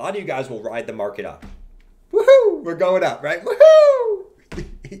 A lot of you guys will ride the market up. Woohoo! We're going up, right? Woohoo!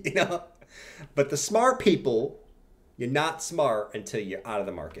 You know? But the smart people, you're not smart until you're out of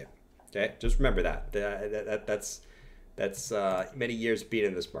the market. Okay, just remember that. That's many years being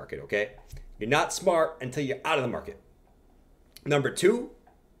in this market. Okay, you're not smart until you're out of the market. Number 2,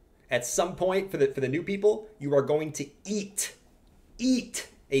 at some point for the new people, you are going to eat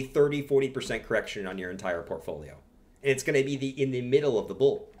a 30-40% correction on your entire portfolio, and it's going to be in the middle of the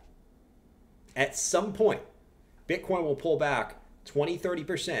bull. At some point, Bitcoin will pull back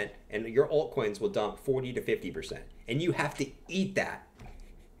 20-30%, and your altcoins will dump 40 to 50%, and you have to eat that.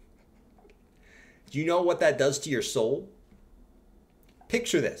 Do you know what that does to your soul?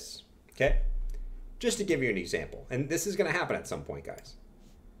 Picture this, okay? Just to give you an example, and this is going to happen at some point, guys.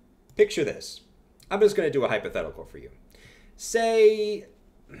 Picture this. I'm just going to do a hypothetical for you. Say,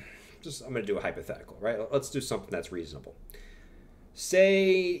 I'm going to do a hypothetical, right? Let's do something that's reasonable.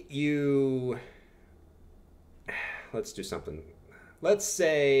 Say you, let's do something. Let's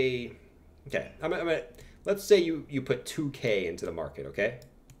say, okay, let's say you put 2K into the market, okay?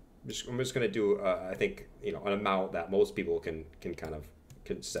 I'm just going to do, I think, you know, an amount that most people can kind of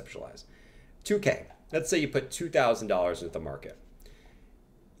conceptualize. 2K. Let's say you put $2,000 into the market.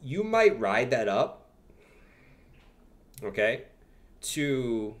 You might ride that up, okay,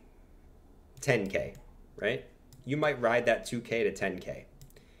 to 10K, right? You might ride that 2K to 10K.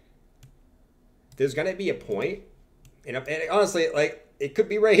 There's going to be a point, and honestly, like, it could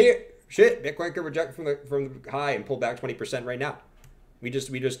be right here. Shit, Bitcoin could reject from the high and pull back 20% right now. We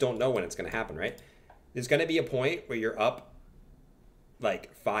just don't know when it's going to happen, right? There's going to be a point where you're up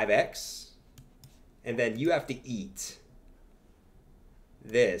like 5x, and then you have to eat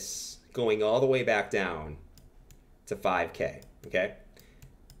this going all the way back down to 5K, okay?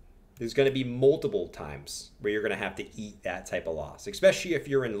 There's going to be multiple times where you're going to have to eat that type of loss, especially if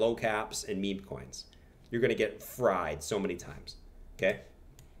you're in low caps and meme coins. You're going to get fried so many times, okay?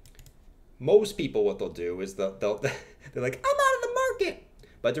 Most people, what they'll do is they're like, I'm out of the market.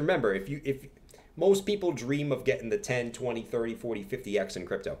 But remember, if most people dream of getting the 10, 20, 30, 40, 50x in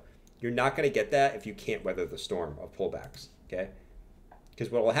crypto, you're not going to get that if you can't weather the storm of pullbacks, okay?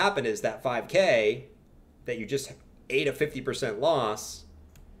 Because what will happen is that 5K that you just ate a 50% loss,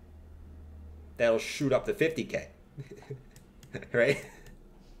 that'll shoot up to 50K, right?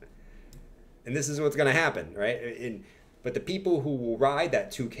 And this is what's going to happen, right? But the people who will ride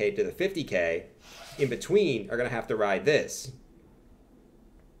that 2K to the 50K in between are going to have to ride this.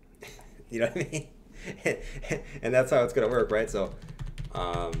 You know what I mean? And that's how it's going to work, right? So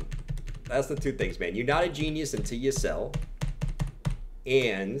That's the two things, man. You're not a genius until you sell.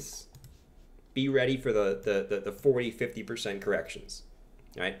 And be ready for the 40, 50% corrections.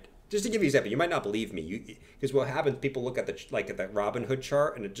 Right? Just to give you an example, you might not believe me. Because what happens, people look at the Robinhood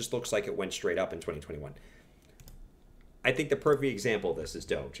chart and it just looks like it went straight up in 2021. I think the perfect example of this is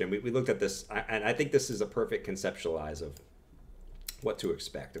Doge. And we looked at this, and I think this is a perfect conceptualize of what to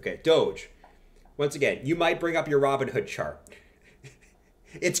expect. Okay, Doge. Once again, you might bring up your Robinhood chart.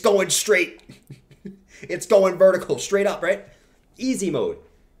 It's going straight. It's going vertical, straight up, right? Easy mode.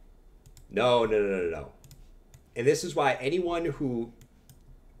 No. And this is why anyone who,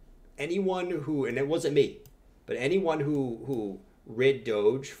 and it wasn't me, but anyone who rid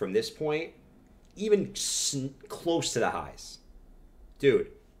Doge from this point, even close to the highs,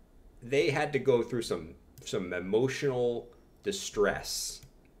 dude, they had to go through some emotional distress.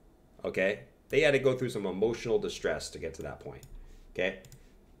 Okay, they had to go through some emotional distress to get to that point. Okay,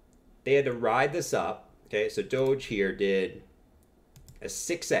 they had to ride this up. Okay, so Doge here did a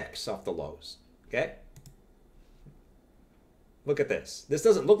 6x off the lows. Okay, look at this. This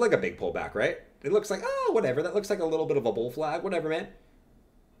doesn't look like a big pullback, right? It looks like, oh, whatever. That looks like a little bit of a bull flag. Whatever, man.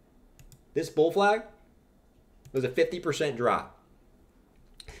 This bull flag was a 50% drop.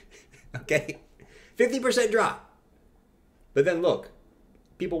 Okay? 50% drop. But then look,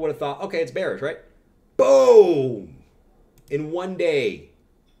 people would have thought, okay, it's bearish, right? Boom! In one day,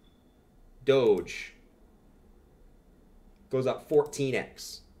 Doge goes up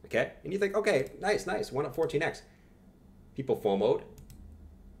 14x. Okay? And you think, okay, nice. Went up 14x. People FOMO'd.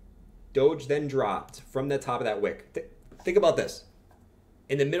 Doge then dropped from the top of that wick. Think about this.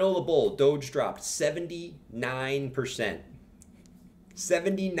 In the middle of the bull, Doge dropped 79%.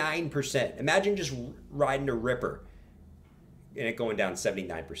 79%. Imagine just riding a ripper and it going down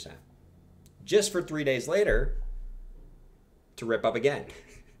 79%. Just for 3 days later to rip up again.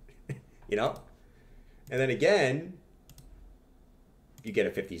 You know? And then again, you get a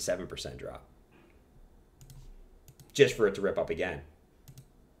 57% drop. Just for it to rip up again.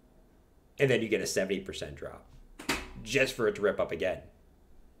 And then you get a 70% drop. Just for it to rip up again.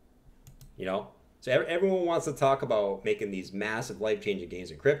 You know? So everyone wants to talk about making these massive life-changing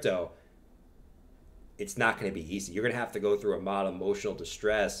gains in crypto. It's not going to be easy. You're going to have to go through a lot of emotional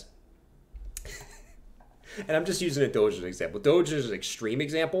distress. And I'm just using a Doge as an example. Doge is an extreme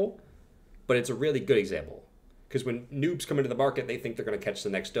example, but it's a really good example. Because when noobs come into the market, they think they're going to catch the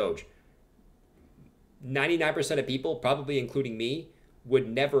next Doge. 99% of people, probably including me, would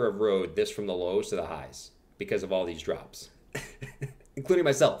never have rode this from the lows to the highs because of all these drops, including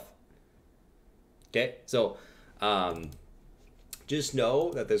myself. Okay, so just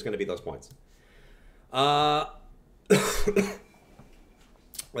know that there's going to be those points.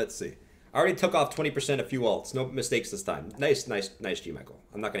 Let's see. I already took off 20% a few alts. No mistakes this time. Nice, G, Michael.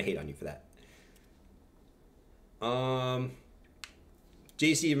 I'm not going to hate on you for that.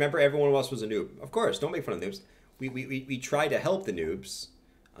 JC, remember everyone else was a noob. Of course, don't make fun of noobs. We try to help the noobs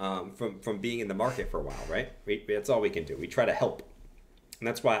from being in the market for a while, right? That's all we can do. We try to help. And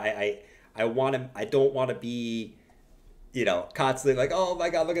that's why I don't want to be, you know, constantly like, oh my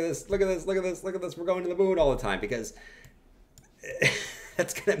God, look at this, we're going to the moon all the time, because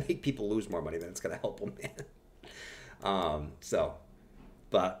that's going to make people lose more money than it's going to help them, man.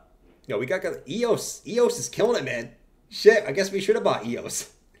 But, you know, we got EOS is killing it, man. Shit, I guess we should have bought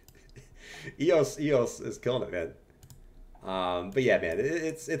EOS. EOS is killing it, man. But yeah, man,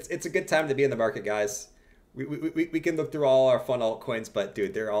 it's a good time to be in the market, guys. We can look through all our fun altcoins, but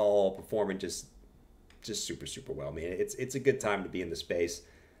dude, they're all performing just super well, man. It's a good time to be in the space.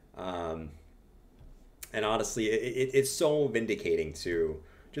 And honestly, it's so vindicating to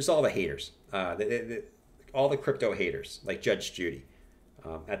just all the haters, all the crypto haters, like Judge Judy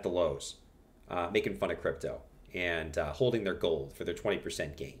at the lows, making fun of crypto and holding their gold for their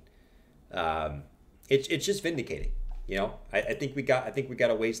 20% gain. It's just vindicating, you know. I think we got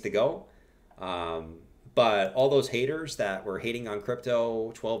a ways to go, but all those haters that were hating on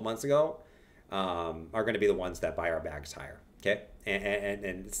crypto 12 months ago are going to be the ones that buy our bags higher. Okay, and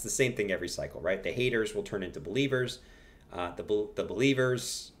it's the same thing every cycle, right? The haters will turn into believers. The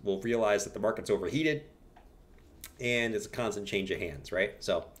believers will realize that the market's overheated, and it's a constant change of hands, right?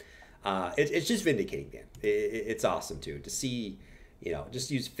 So it's just vindicating, man. It's awesome too to see, you know,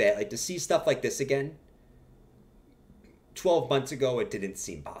 just use to see stuff like this again. 12 months ago, it didn't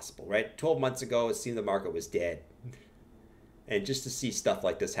seem possible, right? 12 months ago, it seemed the market was dead, and just to see stuff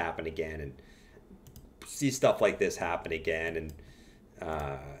like this happen again, and see stuff like this happen again, and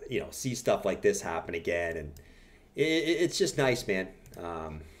you know, see stuff like this happen again, and it's just nice, man.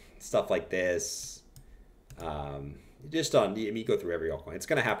 Stuff like this, Just on, I mean, you go through every altcoin. It's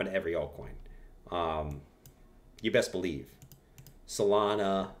going to happen to every altcoin. You best believe.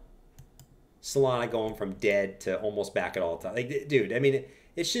 Solana going from dead to almost back at all time. Like, dude, I mean,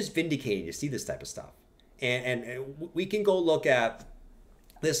 it's just vindicating to see this type of stuff. And we can go look at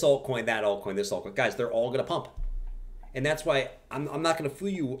this altcoin, that altcoin, this altcoin. Guys, they're all going to pump. And that's why I'm not going to fool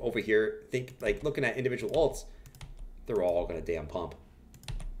you over here. Think like looking at individual alts, they're all going to damn pump.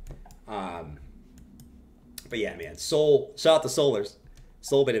 But yeah, man, Sol, shout out to Solars.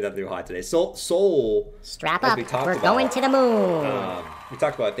 Sol made another new high today. Sol. Strap up, we're going to the moon. We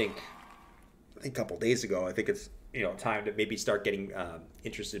talked about, I think a couple days ago. I think it's time to maybe start getting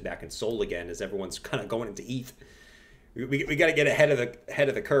interested back in Sol again, as everyone's kind of going into ETH. We got to get ahead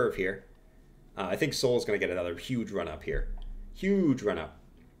of the curve here. I think Sol's going to get another huge run up here, huge run up,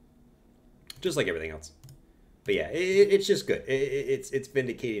 just like everything else. But yeah, it's just good. It's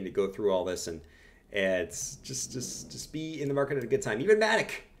vindicating to go through all this, and it's just be in the market at a good time. Even Matic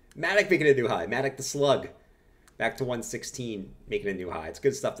making a new high. Matic the Slug back to 116, making a new high. It's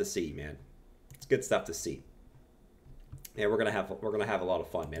good stuff to see, man. It's good stuff to see. Yeah, we're gonna have a lot of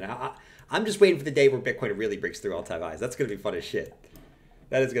fun, man. I'm just waiting for the day where Bitcoin really breaks through all-time highs. That's gonna be fun as shit.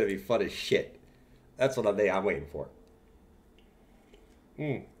 That is gonna be fun as shit. That's what I'm waiting for.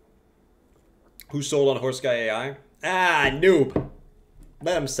 Who sold on Horse Guy AI? Noob.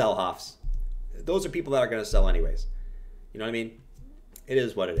 Let them sell Hoffs. Those are people that are going to sell anyways. You know what I mean? It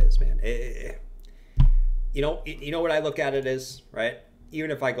is what it is, man. You know what I look at it as, right? Even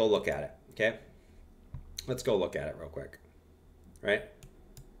if I go look at it, okay? Let's go look at it real quick, right?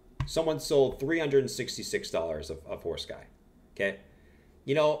 Someone sold $366 of Horse Guy, okay?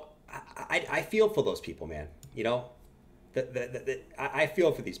 I feel for those people, man. I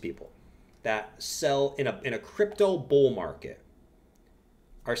feel for these people that sell in a crypto bull market,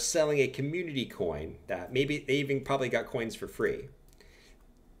 are selling a community coin that maybe they even probably got coins for free,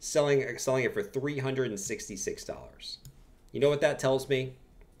 selling it for $366. You know what that tells me?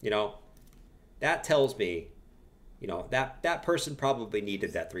 That tells me, that person probably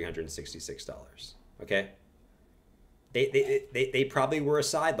needed that $366. Okay. They probably were a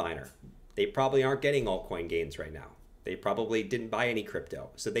sideliner. They probably aren't getting altcoin gains right now. They probably didn't buy any crypto,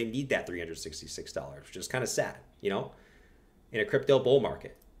 so they need that $366, which is kind of sad, in a crypto bull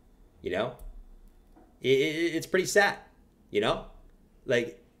market. It's pretty sad,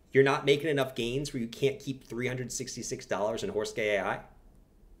 like you're not making enough gains where you can't keep $366 in Horse Guy AI.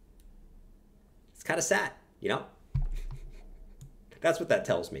 It's kind of sad, That's what that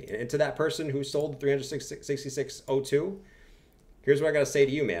tells me. And to that person who sold 366.02, here's what I got to say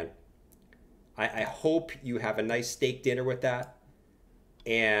to you, man. I hope you have a nice steak dinner with that,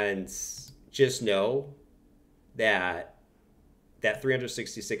 and just know that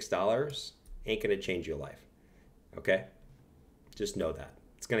 $366 ain't going to change your life, okay? Just know that.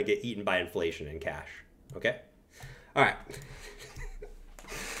 It's going to get eaten by inflation and cash, okay? All right.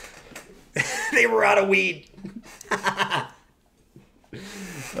 They were out of weed.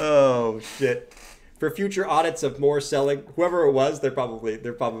 Oh, shit. For future audits of more selling, whoever it was, they're probably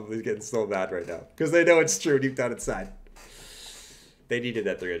getting so mad right now because they know it's true deep down inside. They needed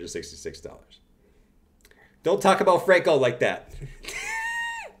that $366. Don't talk about Franco like that.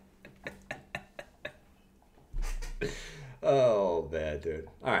 Oh man, dude.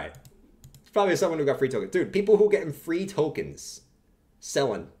 All right, it's probably someone who got free tokens, dude. People who getting free tokens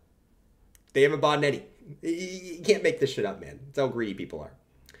selling, they haven't bought any. You can't make this shit up, man. That's how greedy people are.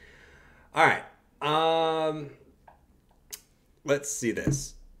 All right. Let's see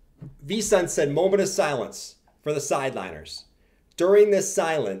this. VSun said, moment of silence for the sideliners. During this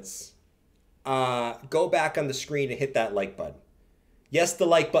silence, go back on the screen and hit that like button. Yes, the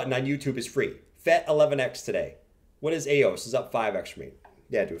like button on YouTube is free. FET 11x today. What is AOS? Is up 5x for me.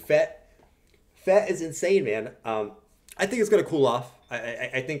 Yeah, dude. FET is insane, man. I think it's gonna cool off.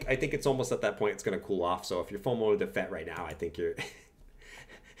 I think it's almost at that point it's gonna cool off. So if you're FOMO to FET right now, I think you're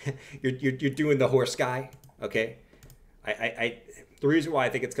you're doing the Horse Guy, okay? The reason why I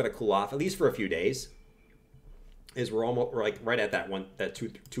think it's gonna cool off, at least for a few days, is we're like right at that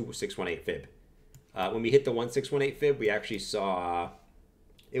 2618 fib. When we hit the 1618 fib, we actually saw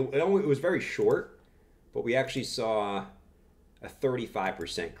it was very short, but we actually saw a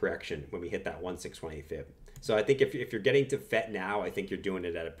 35% correction when we hit that 1618 fib. So I think if you're getting to FET now, I think you're doing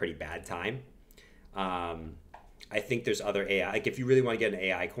it at a pretty bad time. I think there's other AI, like if you really want to get into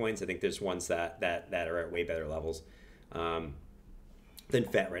AI coins, I think there's ones that are at way better levels than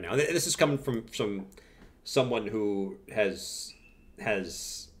FET right now. This is coming from someone who has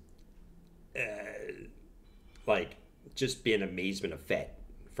like just been amazement of FET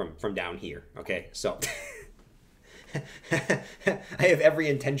from down here. Okay, so I have every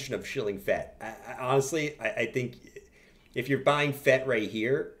intention of shilling FET. Honestly, I think if you're buying FET right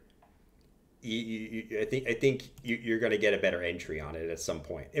here, I think you're going to get a better entry on it at some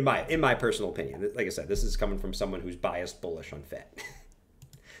point. In my personal opinion, like I said, this is coming from someone who's biased bullish on FET.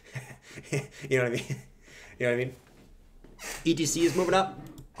 You know what I mean? You know what I mean? ETC is moving up.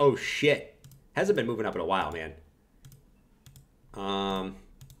 Oh shit, hasn't been moving up in a while, man.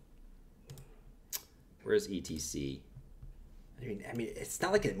 Where's ETC? I mean, it's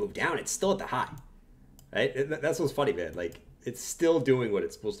not like it moved down. It's still at the high, right? That's what's funny, man. Like, it's still doing what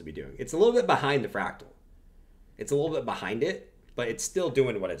it's supposed to be doing. It's a little bit behind the fractal. It's a little bit behind it, but it's still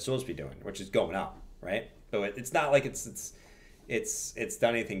doing what it's supposed to be doing, which is going up, right? So it's not like it's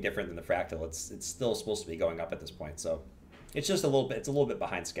done anything different than the fractal. It's still supposed to be going up at this point. So it's just a little bit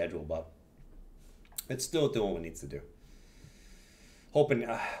behind schedule, but it's still doing what it needs to do. Hoping,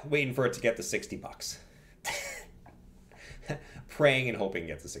 waiting for it to get to $60. Praying and hoping it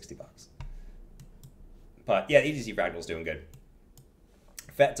gets to $60. But yeah, ETC fractal's doing good.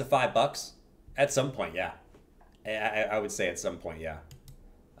 FET to $5 at some point, yeah. I would say at some point, yeah.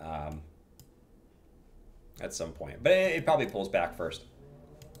 At some point, but it probably pulls back first.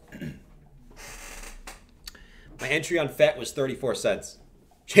 My entry on FET was 34 cents.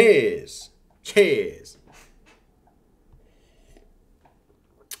 Cheers, cheers,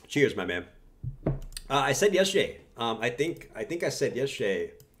 cheers, my man. I said yesterday. I think I said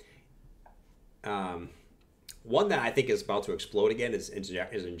yesterday. One that I think is about to explode again is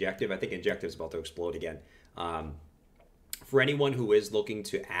Injective. I think Injective is about to explode again. For anyone who is looking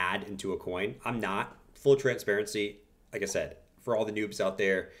to add into a coin, I'm not. Full transparency, like I said, for all the noobs out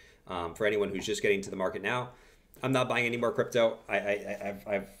there, for anyone who's just getting to the market now, I'm not buying any more crypto.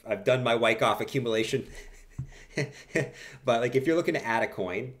 I've done my Wyckoff accumulation. But like, if you're looking to add a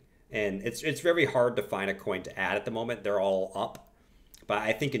coin, and it's very hard to find a coin to add at the moment, they're all up. But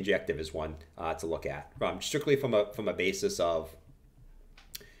I think Injective is one to look at, strictly from a basis of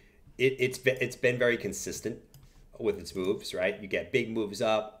it's been very consistent with its moves, right? You get big moves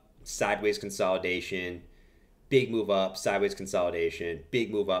up, sideways consolidation, big move up, sideways consolidation,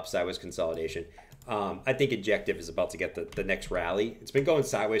 big move up, sideways consolidation. I think Injective is about to get the next rally. It's been going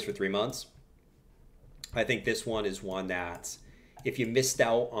sideways for 3 months. I think this one is one that, if you missed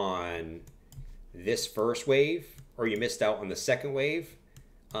out on this first wave or you missed out on the second wave,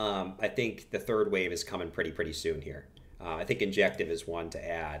 I think the third wave is coming pretty soon here. I think Injective is one to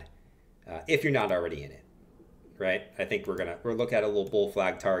add if you're not already in it, right? I think we're looking at a little bull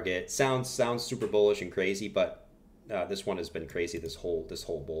flag target. Sounds super bullish and crazy, but this one has been crazy this whole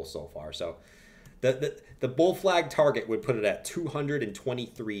bull so far. So the bull flag target would put it at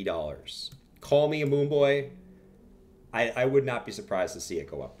 $223. Call me a moon boy. I would not be surprised to see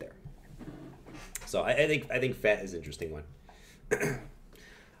it go up there. So I think FET is an interesting one.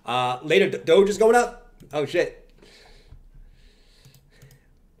 Later, Doge is going up. Oh shit!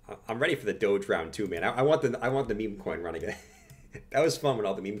 I'm ready for the Doge round too, man. I want the meme coin run again. That was fun when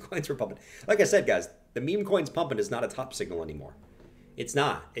all the meme coins were pumping. Like I said, guys, the meme coins pumping is not a top signal anymore. It's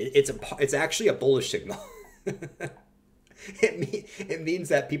not. It's actually a bullish signal. It means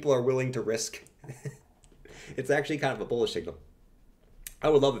that people are willing to risk. It's actually kind of a bullish signal. I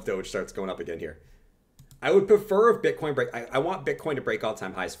would love if Doge starts going up again here. I would prefer if Bitcoin break. I want Bitcoin to break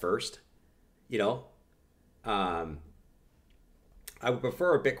all-time highs first. You know, I would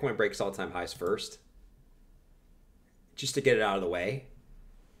prefer if Bitcoin breaks all-time highs first, just to get it out of the way.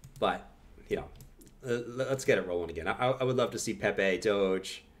 But you know, let's get it rolling again. I would love to see Pepe,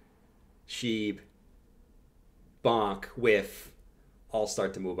 Doge, Sheeb, Bonk, Whiff all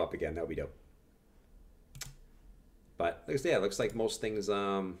start to move up again. That would be dope. But yeah, it looks like most things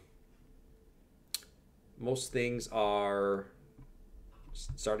are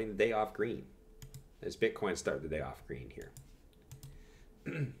starting the day off green. As Bitcoin started the day off green here.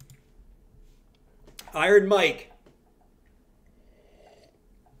 Iron Mike.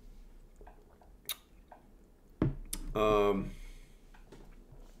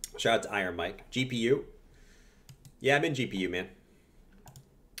 Shout out to Iron Mike. GPU. Yeah, I'm in GPU, man.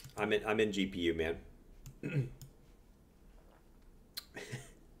 I'm in GPU, man.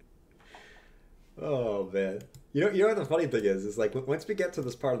 Oh man, you know what the funny thing is like, once we get to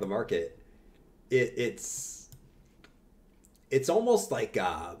this part of the market, it's almost like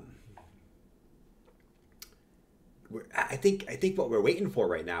I think what we're waiting for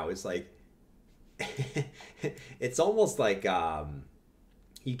right now is like it's almost like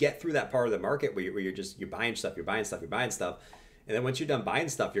you get through that part of the market where you're buying stuff, and then once you're done buying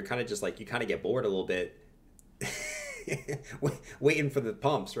stuff, you're kind of just like, you kind of get bored a little bit, waiting for the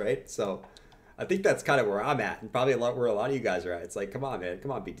pumps, right? So I think that's kind of where I'm at, and probably where a lot of you guys are at. It's like, come on, man,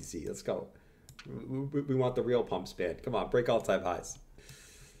 come on, BTC, let's go. We want the real pumps, man. Come on, break all-time highs.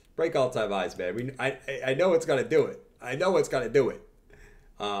 Break all-time highs, man. I know it's gonna do it. I know it's gonna do it.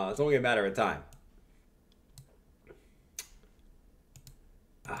 It's only a matter of time.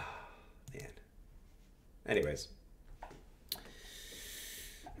 Ah, man. Anyways.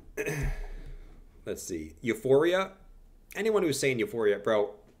 Let's see. Euphoria. Anyone who's saying Euphoria,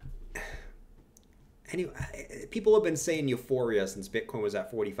 bro. People have been saying Euphoria since Bitcoin was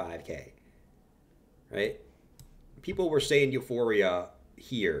at 45K. Right? People were saying Euphoria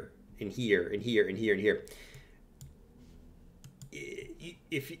here and here and here and here and here.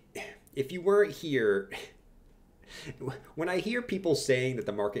 If you weren't here, when I hear people saying that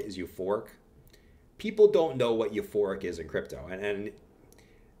the market is euphoric, people don't know what euphoric is in crypto. And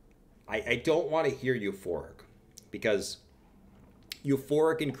I don't want to hear euphoric, because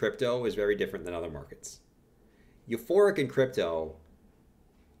euphoric in crypto is very different than other markets. Euphoric in crypto,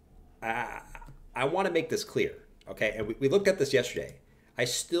 I want to make this clear, okay? And we looked at this yesterday. I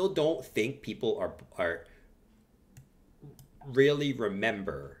still don't think people are really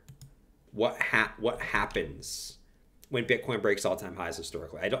remember what happens when Bitcoin breaks all-time highs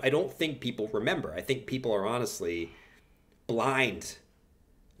historically. I don't think people remember. I think people are honestly blind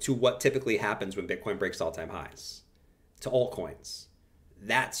to what typically happens when Bitcoin breaks all-time highs to altcoins.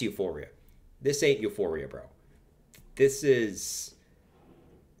 That's euphoria. This ain't euphoria, bro. This is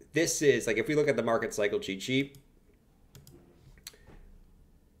like, if we look at the market cycle cheat sheet,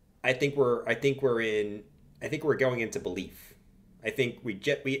 I think we're going into belief. I think we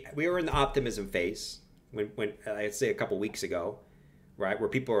were in the optimism phase when I'd say a couple weeks ago, right, where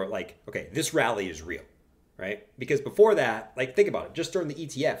people are like, okay, this rally is real, right? Because before that, like, think about it, just during the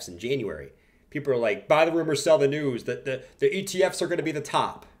ETFs in January, people are like, buy the rumors, sell the news, that the ETFs are going to be the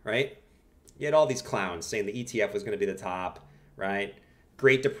top, right? You had all these clowns saying the ETF was going to be the top, right?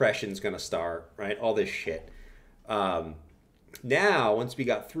 Great Depression's going to start, right? All this shit. Now, once we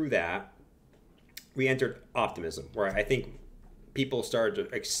got through that, we entered optimism, where I think people started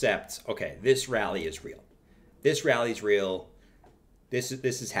to accept, okay, this rally is real. This rally's real. This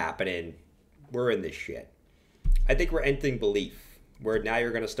is happening. We're in this shit. I think we're entering belief, where now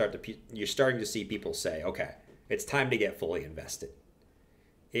you're starting to see people say, okay, it's time to get fully invested.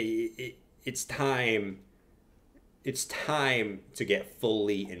 It's time to get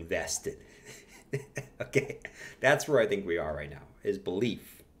fully invested. Okay, that's where I think we are right now, is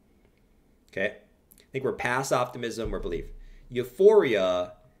belief. Okay, I think we're past optimism or belief.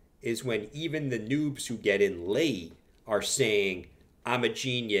 Euphoria is when even the noobs who get in late are saying, I'm a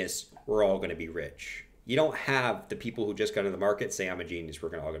genius, we're all going to be rich. You don't have the people who just got into the market say, I'm a genius,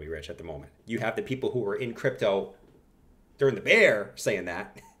 we're all going to be rich at the moment. You have the people who were in crypto during the bear saying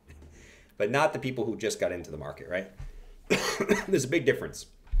that, but not the people who just got into the market, right? There's a big difference.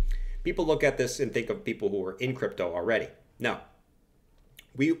 People look at this and think of people who were in crypto already. No.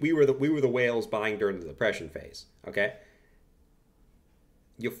 We were the whales buying during the depression phase, okay?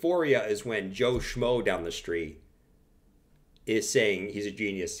 Euphoria is when Joe Schmo down the street is saying he's a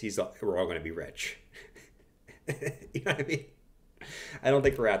genius, we're all going to be rich. You know what I mean? I don't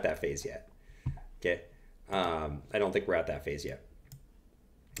think we're at that phase yet. Okay? I don't think we're at that phase yet.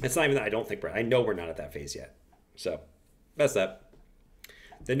 It's not even that I don't think I know we're not at that phase yet. So, that's that.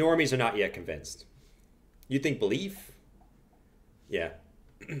 The normies are not yet convinced. You think belief? Yeah.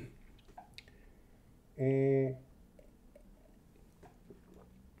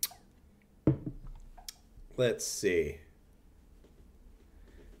 Let's see.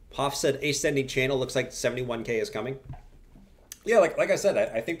 Hoff said ascending channel, looks like 71K is coming. Yeah, like I said,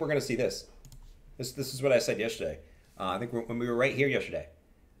 I think we're going to see this. This is what I said yesterday. I think when we were right here yesterday,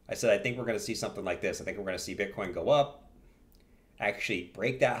 I said I think we're going to see something like this. I think we're going to see Bitcoin go up, actually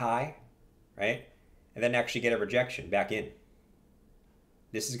break that high, right? And then actually get a rejection back in.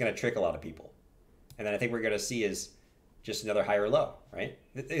 This is going to trick a lot of people. And then I think we're going to see is just another higher low, right?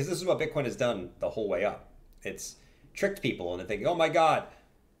 This is what Bitcoin has done the whole way up. It's tricked people into thinking, oh my God,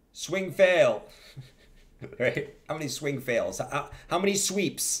 swing fail, right? How many swing fails? How many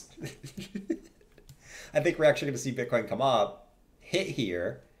sweeps? I think we're actually going to see Bitcoin come up, hit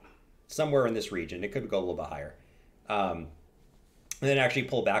here, somewhere in this region. It could go a little bit higher. And then actually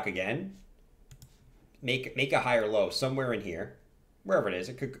pull back again, make a higher low somewhere in here, wherever it is.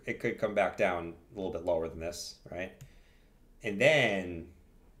 It could come back down a little bit lower than this, right? And then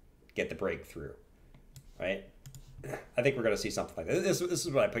get the breakthrough, right? I think we're going to see something like this. This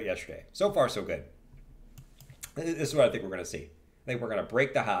is what I put yesterday. So far, so good. This is what I think we're going to see. I think we're going to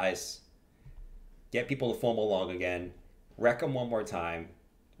break the highs, get people to FOMO along again, wreck them one more time,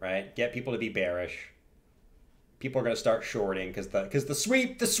 right? Get people to be bearish. People are going to start shorting because the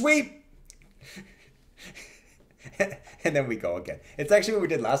sweep. And then we go again. It's actually what we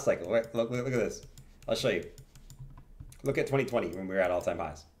did last cycle. Look at this. I'll show you. Look at 2020 when we were at all-time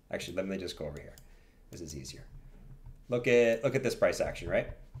highs. Actually, let me just go over here. This is easier. Look at this price action, right?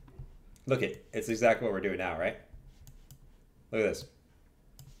 It's exactly what we're doing now, right? Look at this.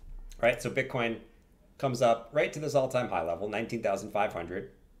 All right, so Bitcoin comes up right to this all-time high level,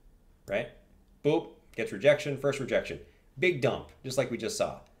 19,500, right? Boop, gets rejection, first rejection. Big dump, just like we just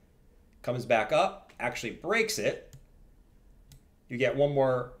saw. Comes back up, actually breaks it. You get one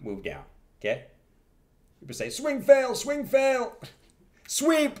more move down, okay? People say, swing fail,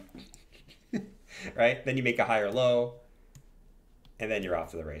 sweep, right? Then you make a higher low, and then you're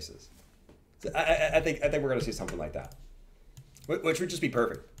off to the races. So I think we're going to see something like that, which would just be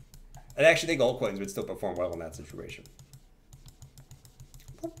perfect. I actually think altcoins would still perform well in that situation.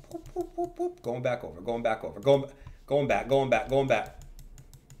 Going back over, going back.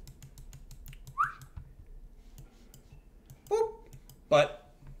 Boop. But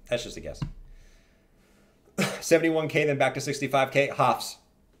that's just a guess. 71K, then back to 65K. Hoffs.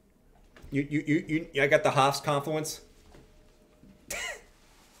 I got the Hoffs confluence.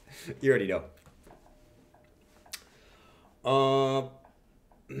 You already know.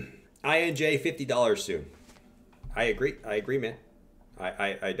 INJ $50 soon. I agree, man.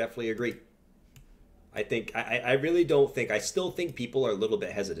 I definitely agree. I really don't think, I still think people are a little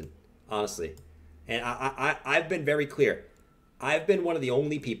bit hesitant, honestly. And I've been very clear. I've been one of the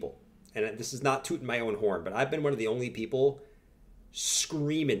only people, and this is not tooting my own horn, but I've been one of the only people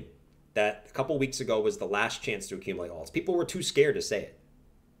screaming that a couple weeks ago was the last chance to accumulate alts. People were too scared to say it.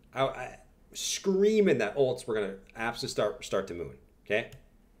 I screaming that alts were going to absolutely start to moon, okay?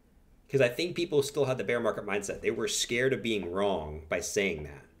 Because I think people still had the bear market mindset. They were scared of being wrong by saying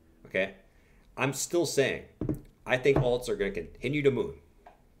that, okay? I'm still saying, I think alts are going to continue to moon.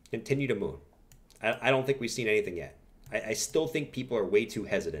 Continue to moon. I don't think we've seen anything yet. I still think people are way too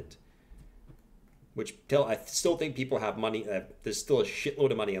hesitant. I still think people have money. There's still a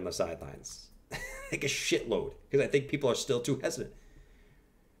shitload of money on the sidelines. Like a shitload. Because I think people are still too hesitant.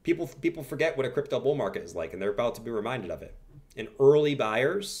 People forget what a crypto bull market is like, and they're about to be reminded of it. And early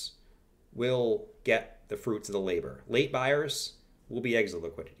buyers will get the fruits of the labor. Late buyers will be exit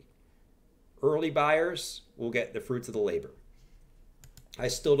liquidity. Early buyers will get the fruits of the labor. I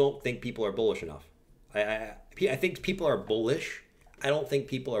still don't think people are bullish enough. I think people are bullish. I don't think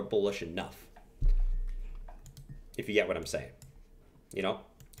people are bullish enough. If you get what I'm saying. You know?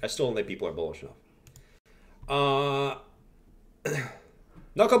 I still don't think people are bullish enough.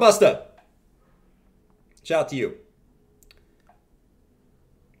 Knuckle Buster. Shout out to you.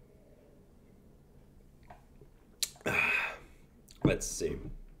 Let's see.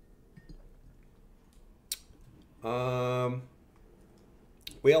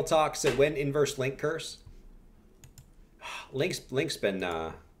 Whale Talk said, when inverse link curse? Link's been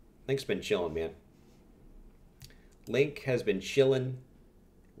chilling, man. Link has been chilling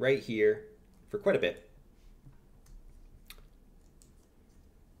right here for quite a bit.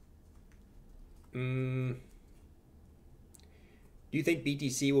 Do you think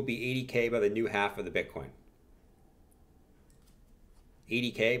BTC will be 80K by the new half of the Bitcoin?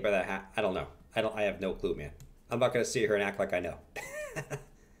 80K by that half? I don't know. I have no clue, man. I'm not going to sit here and act like I know.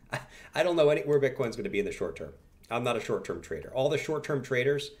 I don't know where Bitcoin's going to be in the short term. I'm not a short-term trader. All the short-term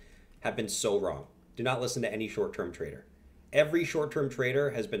traders have been so wrong. Do not listen to any short-term trader. Every short-term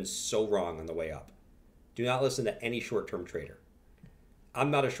trader has been so wrong on the way up. Do not listen to any short-term trader.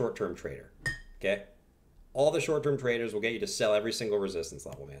 I'm not a short-term trader. Okay? All the short-term traders will get you to sell every single resistance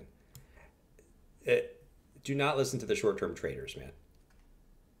level, man. Do not listen to the short-term traders, man.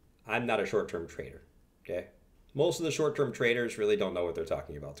 I'm not a short-term trader. Okay? Most of the short-term traders really don't know what they're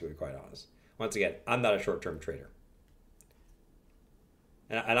talking about, to be quite honest. Once again, I'm not a short-term trader.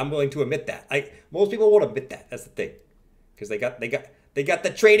 And I'm willing to admit that. Most people won't admit that. That's the thing. Because they got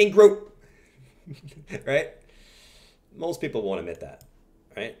the trading group. Right? Most people won't admit that.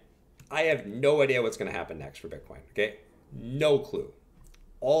 Right? I have no idea what's going to happen next for Bitcoin. Okay? No clue.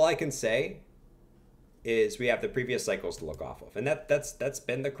 All I can say is we have the previous cycles to look off of. And that's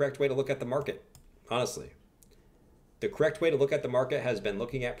been the correct way to look at the market. Honestly. The correct way to look at the market has been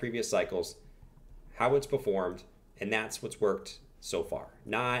looking at previous cycles, how it's performed, and that's what's worked so far.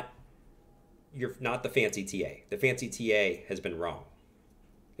 Not the fancy TA. The fancy TA has been wrong.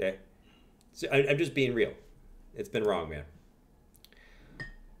 Okay? So I'm just being real. It's been wrong, man.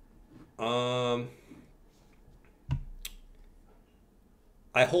 I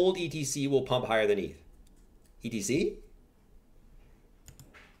hold ETC will pump higher than ETH. ETC?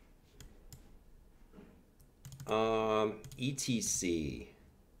 ETC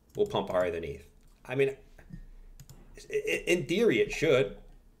will pump higher than ETH. I mean, in theory, it should.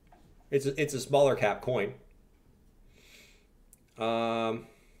 It's a smaller cap coin. Autistic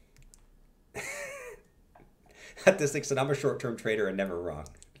said, I'm a short-term trader and never wrong.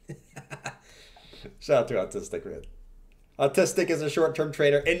 Shout out to Autistic, man. Autistic is a short-term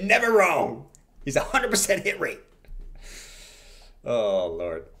trader and never wrong. He's 100% hit rate. Oh,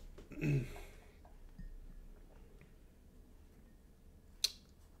 Lord.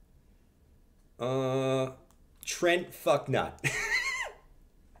 Trent Fucknut.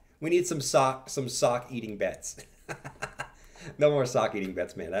 We need some sock eating bets. No more sock eating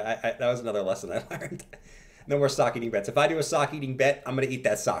bets, man. That was another lesson I learned. No more sock eating bets. If I do a sock eating bet, I'm gonna eat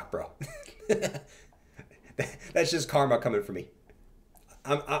that sock, bro. That's just karma coming for me.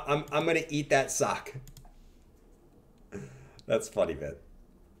 I'm gonna eat that sock. That's funny, man.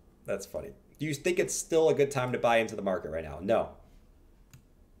 That's funny. Do you think it's still a good time to buy into the market right now? No.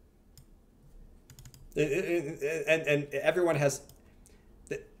 And everyone has.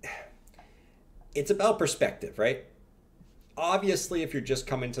 It's about perspective, right? Obviously, if you're just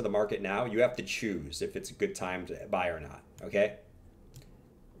coming to the market now, you have to choose if it's a good time to buy or not. Okay.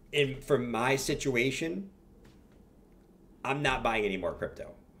 And for my situation, I'm not buying any more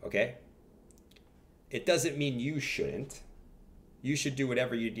crypto. Okay. It doesn't mean you shouldn't. You should do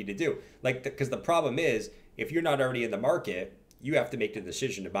whatever you need to do. Like, because the problem is, if you're not already in the market, you have to make the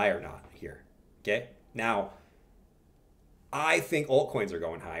decision to buy or not here. Okay. Now, I think altcoins are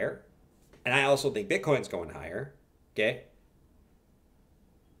going higher, and I also think Bitcoin's going higher. Okay.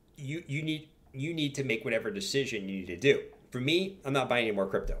 You need to make whatever decision you need to do. For me, I'm not buying any more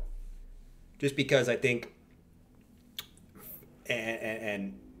crypto, just because I think,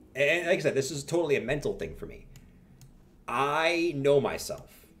 and like I said, this is totally a mental thing for me. I know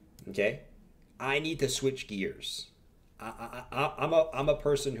myself. Okay, I need to switch gears. I'm a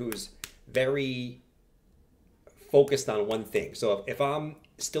person who's very focused on one thing. So if I'm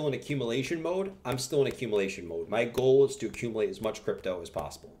still in accumulation mode, I'm still in accumulation mode. My goal is to accumulate as much crypto as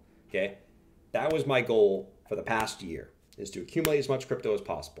possible. Okay, that was my goal for the past year, is to accumulate as much crypto as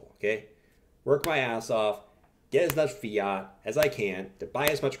possible. Okay, work my ass off, get as much fiat as I can to buy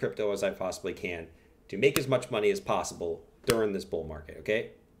as much crypto as I possibly can to make as much money as possible during this bull market. Okay,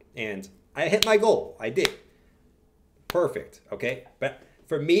 and I hit my goal. I did. Perfect. Okay, but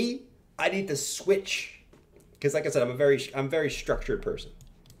for me, I need to switch, because like I said, I'm a very structured person.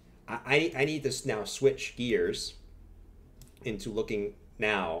 I need to now switch gears into looking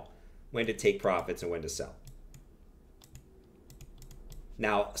now when to take profits and when to sell.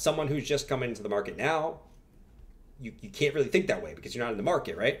 Now, someone who's just coming into the market now, you can't really think that way because you're not in the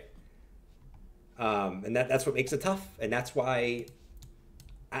market, right? And that's what makes it tough. And that's why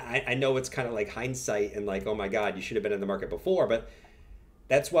I know it's kind of like hindsight and like, oh my God, you should have been in the market before. But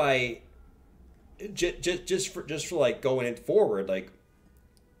that's why just for like going in forward, like,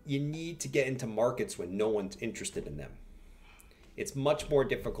 you need to get into markets when no one's interested in them. It's much more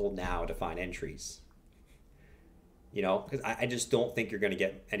difficult now to find entries, you know, because I just don't think you're going to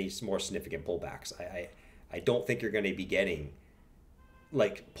get any more significant pullbacks. I don't think you're going to be getting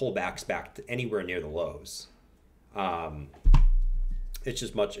like pullbacks back to anywhere near the lows. It's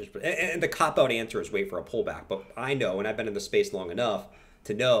just much, and the cop-out answer is wait for a pullback. But I know, and I've been in the space long enough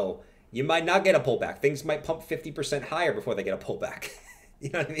to know, you might not get a pullback. Things might pump 50% higher before they get a pullback. You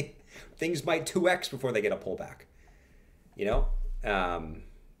know what I mean? Things might 2x before they get a pullback. You know,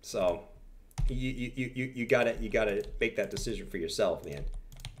 so you gotta make that decision for yourself, man.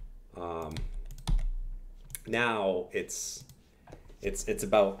 Now it's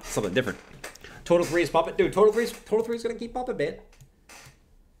about something different. Total 3 is pumping, dude. Total 3 is gonna keep pumping, man.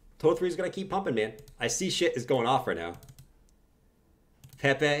 Total 3 is gonna keep pumping, man. I see shit is going off right now.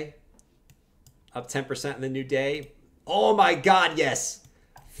 Pepe up 10% in the new day. Oh my God, yes.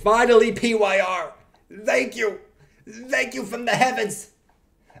 Finally, PYR. Thank you. Thank you from the heavens.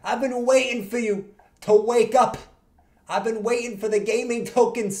 I've been waiting for you to wake up. I've been waiting for the gaming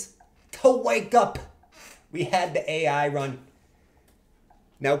tokens to wake up. We had the AI run.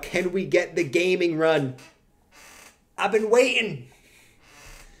 Now can we get the gaming run? I've been waiting.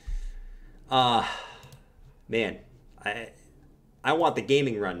 Man, I want the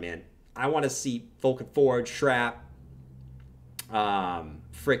gaming run, man. I want to see Vulcan Forge, Trap,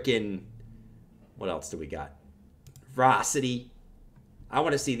 frickin', what else do we got? Veracity. I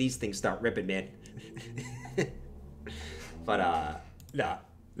want to see these things start ripping, man. But no,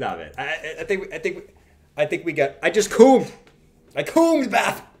 man. I think we got. I just coomed. I coomed,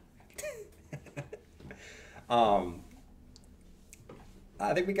 Beth. I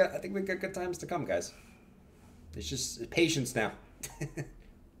think we got good times to come, guys. It's just patience now.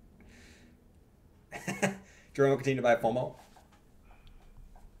 Jerome will continue to buy FOMO.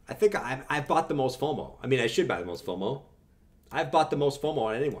 I think I've bought the most FOMO. I mean, I should buy the most FOMO. I've bought the most FOMO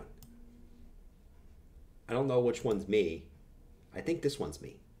on anyone. I don't know which one's me. I think this one's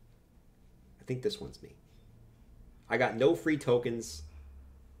me. I think this one's me. I got no free tokens,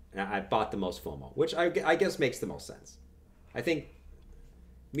 and I bought the most FOMO, which I guess makes the most sense. I think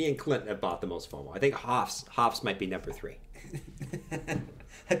me and Clint have bought the most FOMO. I think Hoffs might be number 3.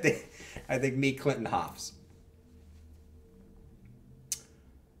 I think me, Clint, and Hoffs.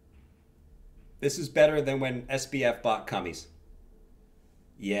 This is better than when SBF bought Cummies.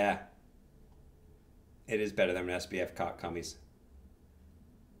 Yeah. It is better than when SBF caught Cummies.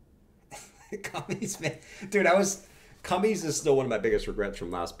 Cummies, man. Dude, Cummies is still one of my biggest regrets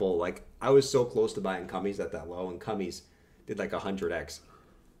from last bull. Like, I was so close to buying Cummies at that low, and Cummies did like 100x.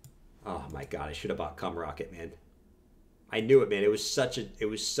 Oh my god, I should have bought Cum Rocket, man. I knew it, man. It was such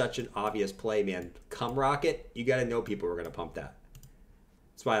an obvious play, man. Cum Rocket, you gotta know people were gonna pump that.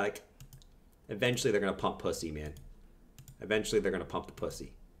 That's why, like, eventually they're gonna pump pussy, man. Eventually they're gonna pump the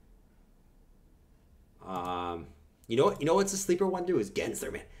pussy. You know what's a sleeper one too is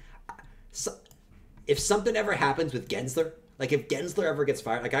Gensler, man. So, if something ever happens with Gensler, like if Gensler ever gets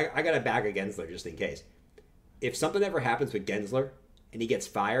fired, like I got a bag of Gensler just in case. If something ever happens with Gensler and he gets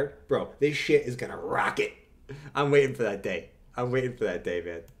fired, bro, this shit is gonna rocket. I'm waiting for that day. I'm waiting for that day,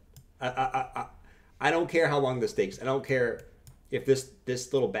 man. I don't care how long this takes. I don't care if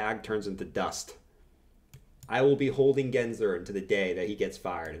this little bag turns into dust. I will be holding Gensler until the day that he gets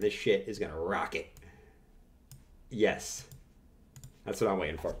fired, and this shit is gonna rocket. Yes, that's what I'm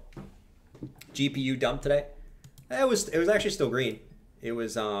waiting for. GPU dump today. It was actually still green. It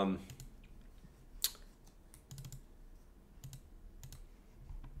was it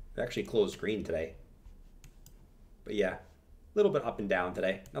actually closed green today. But yeah, a little bit up and down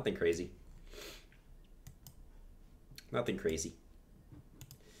today. Nothing crazy. Nothing crazy.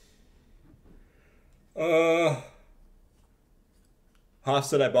 Hoff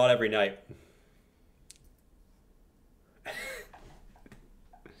said I bought every night.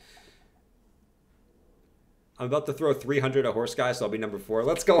 I'm about to throw 300 at Horse Guy, so I'll be number 4.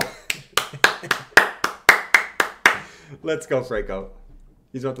 Let's go. Let's go, Franco.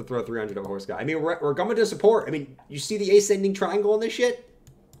 He's about to throw 300 at Horse Guy. I mean, we're coming to support. I mean, you see the ascending triangle in this shit?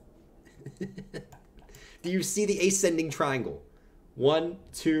 Do you see the ascending triangle? 1,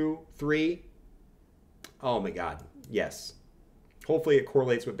 2, 3. Oh my God. Yes. Hopefully it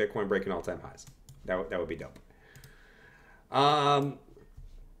correlates with Bitcoin breaking all-time highs. That would be dope.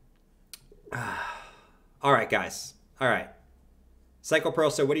 All right, guys. All right. Psycho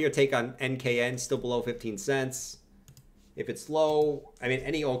Pearl said, what are your take on NKN? Still below 15 cents. If it's low, I mean,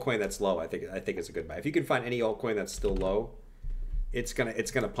 any altcoin that's low, I think it's a good buy. If you can find any altcoin that's still low, it's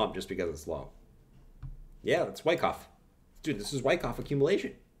gonna pump just because it's low. Yeah, that's Wyckoff. Dude, this is Wyckoff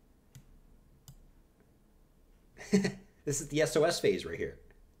accumulation. This is the SOS phase right here.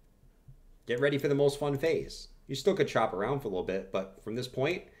 Get ready for the most fun phase. You still could chop around for a little bit, but from this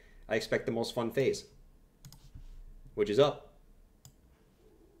point, I expect the most fun phase, which is up.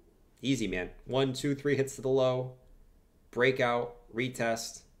 Easy, man. 1, 2, 3 hits to the low. Breakout,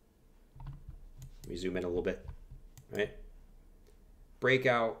 retest. Let me zoom in a little bit. Right?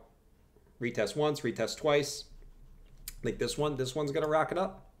 Breakout, retest once, retest twice. Like this one's gonna rock it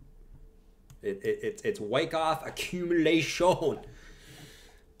up. It's Wyckoff accumulation.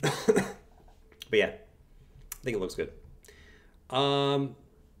 But yeah, I think it looks good.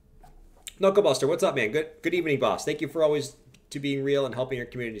 Knucklebuster, what's up, man? Good evening, boss. Thank you for always to being real and helping your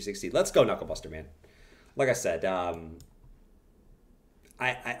community succeed. Let's go, Knucklebuster, man. Like I said,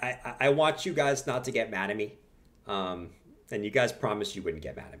 I want you guys not to get mad at me. And you guys promised you wouldn't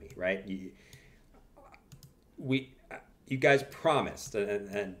get mad at me, right? You guys promised,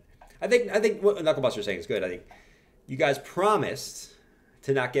 and I think what Knucklebuster is saying is good. I think you guys promised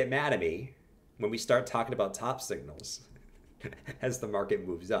to not get mad at me when we start talking about top signals as the market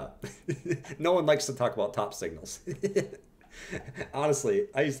moves up. No one likes to talk about top signals. Honestly,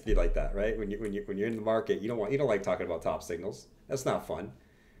 I used to be like that, right? When you're in the market, you don't like talking about top signals. That's not fun.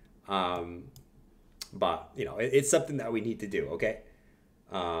 But you know, it's something that we need to do. Okay.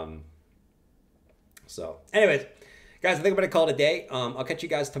 So, anyways, guys, I think I'm gonna call it a day. I'll catch you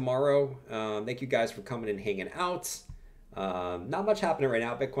guys tomorrow. Thank you guys for coming and hanging out. Not much happening right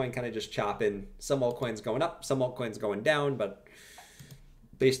now. Bitcoin kind of just chopping. Some altcoins going up, some altcoins going down, but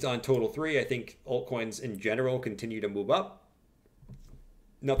based on total 3, I think altcoins in general continue to move up.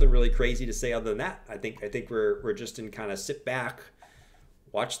 Nothing really crazy to say other than that. I think we're just in kind of sit back,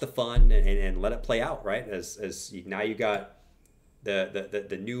 watch the fun and let it play out, right? Now you got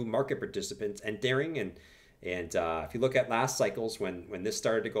the new market participants entering, and if you look at last cycles when this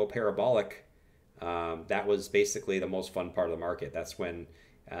started to go parabolic, that was basically the most fun part of the market. That's when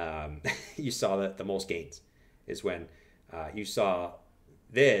you saw the most gains, is when you saw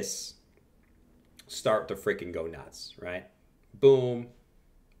this start to freaking go nuts, right? Boom,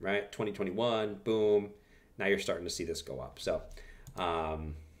 right? 2021, boom. Now you're starting to see this go up. So,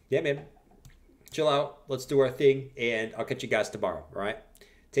 yeah, man, chill out. Let's do our thing, and I'll catch you guys tomorrow, all right?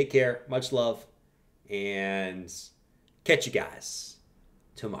 Take care. Much love, and catch you guys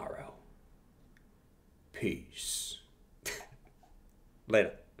tomorrow. Peace.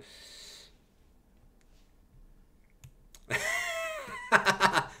 Later.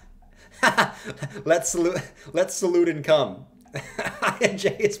 Let's salute and come.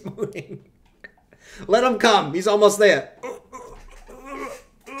 Jay is mooning. Let him come. He's almost there.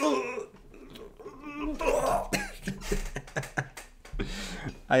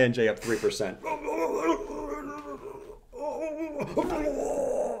 INJ up 3%.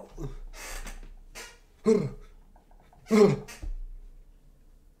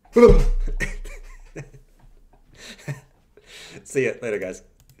 See ya later, guys.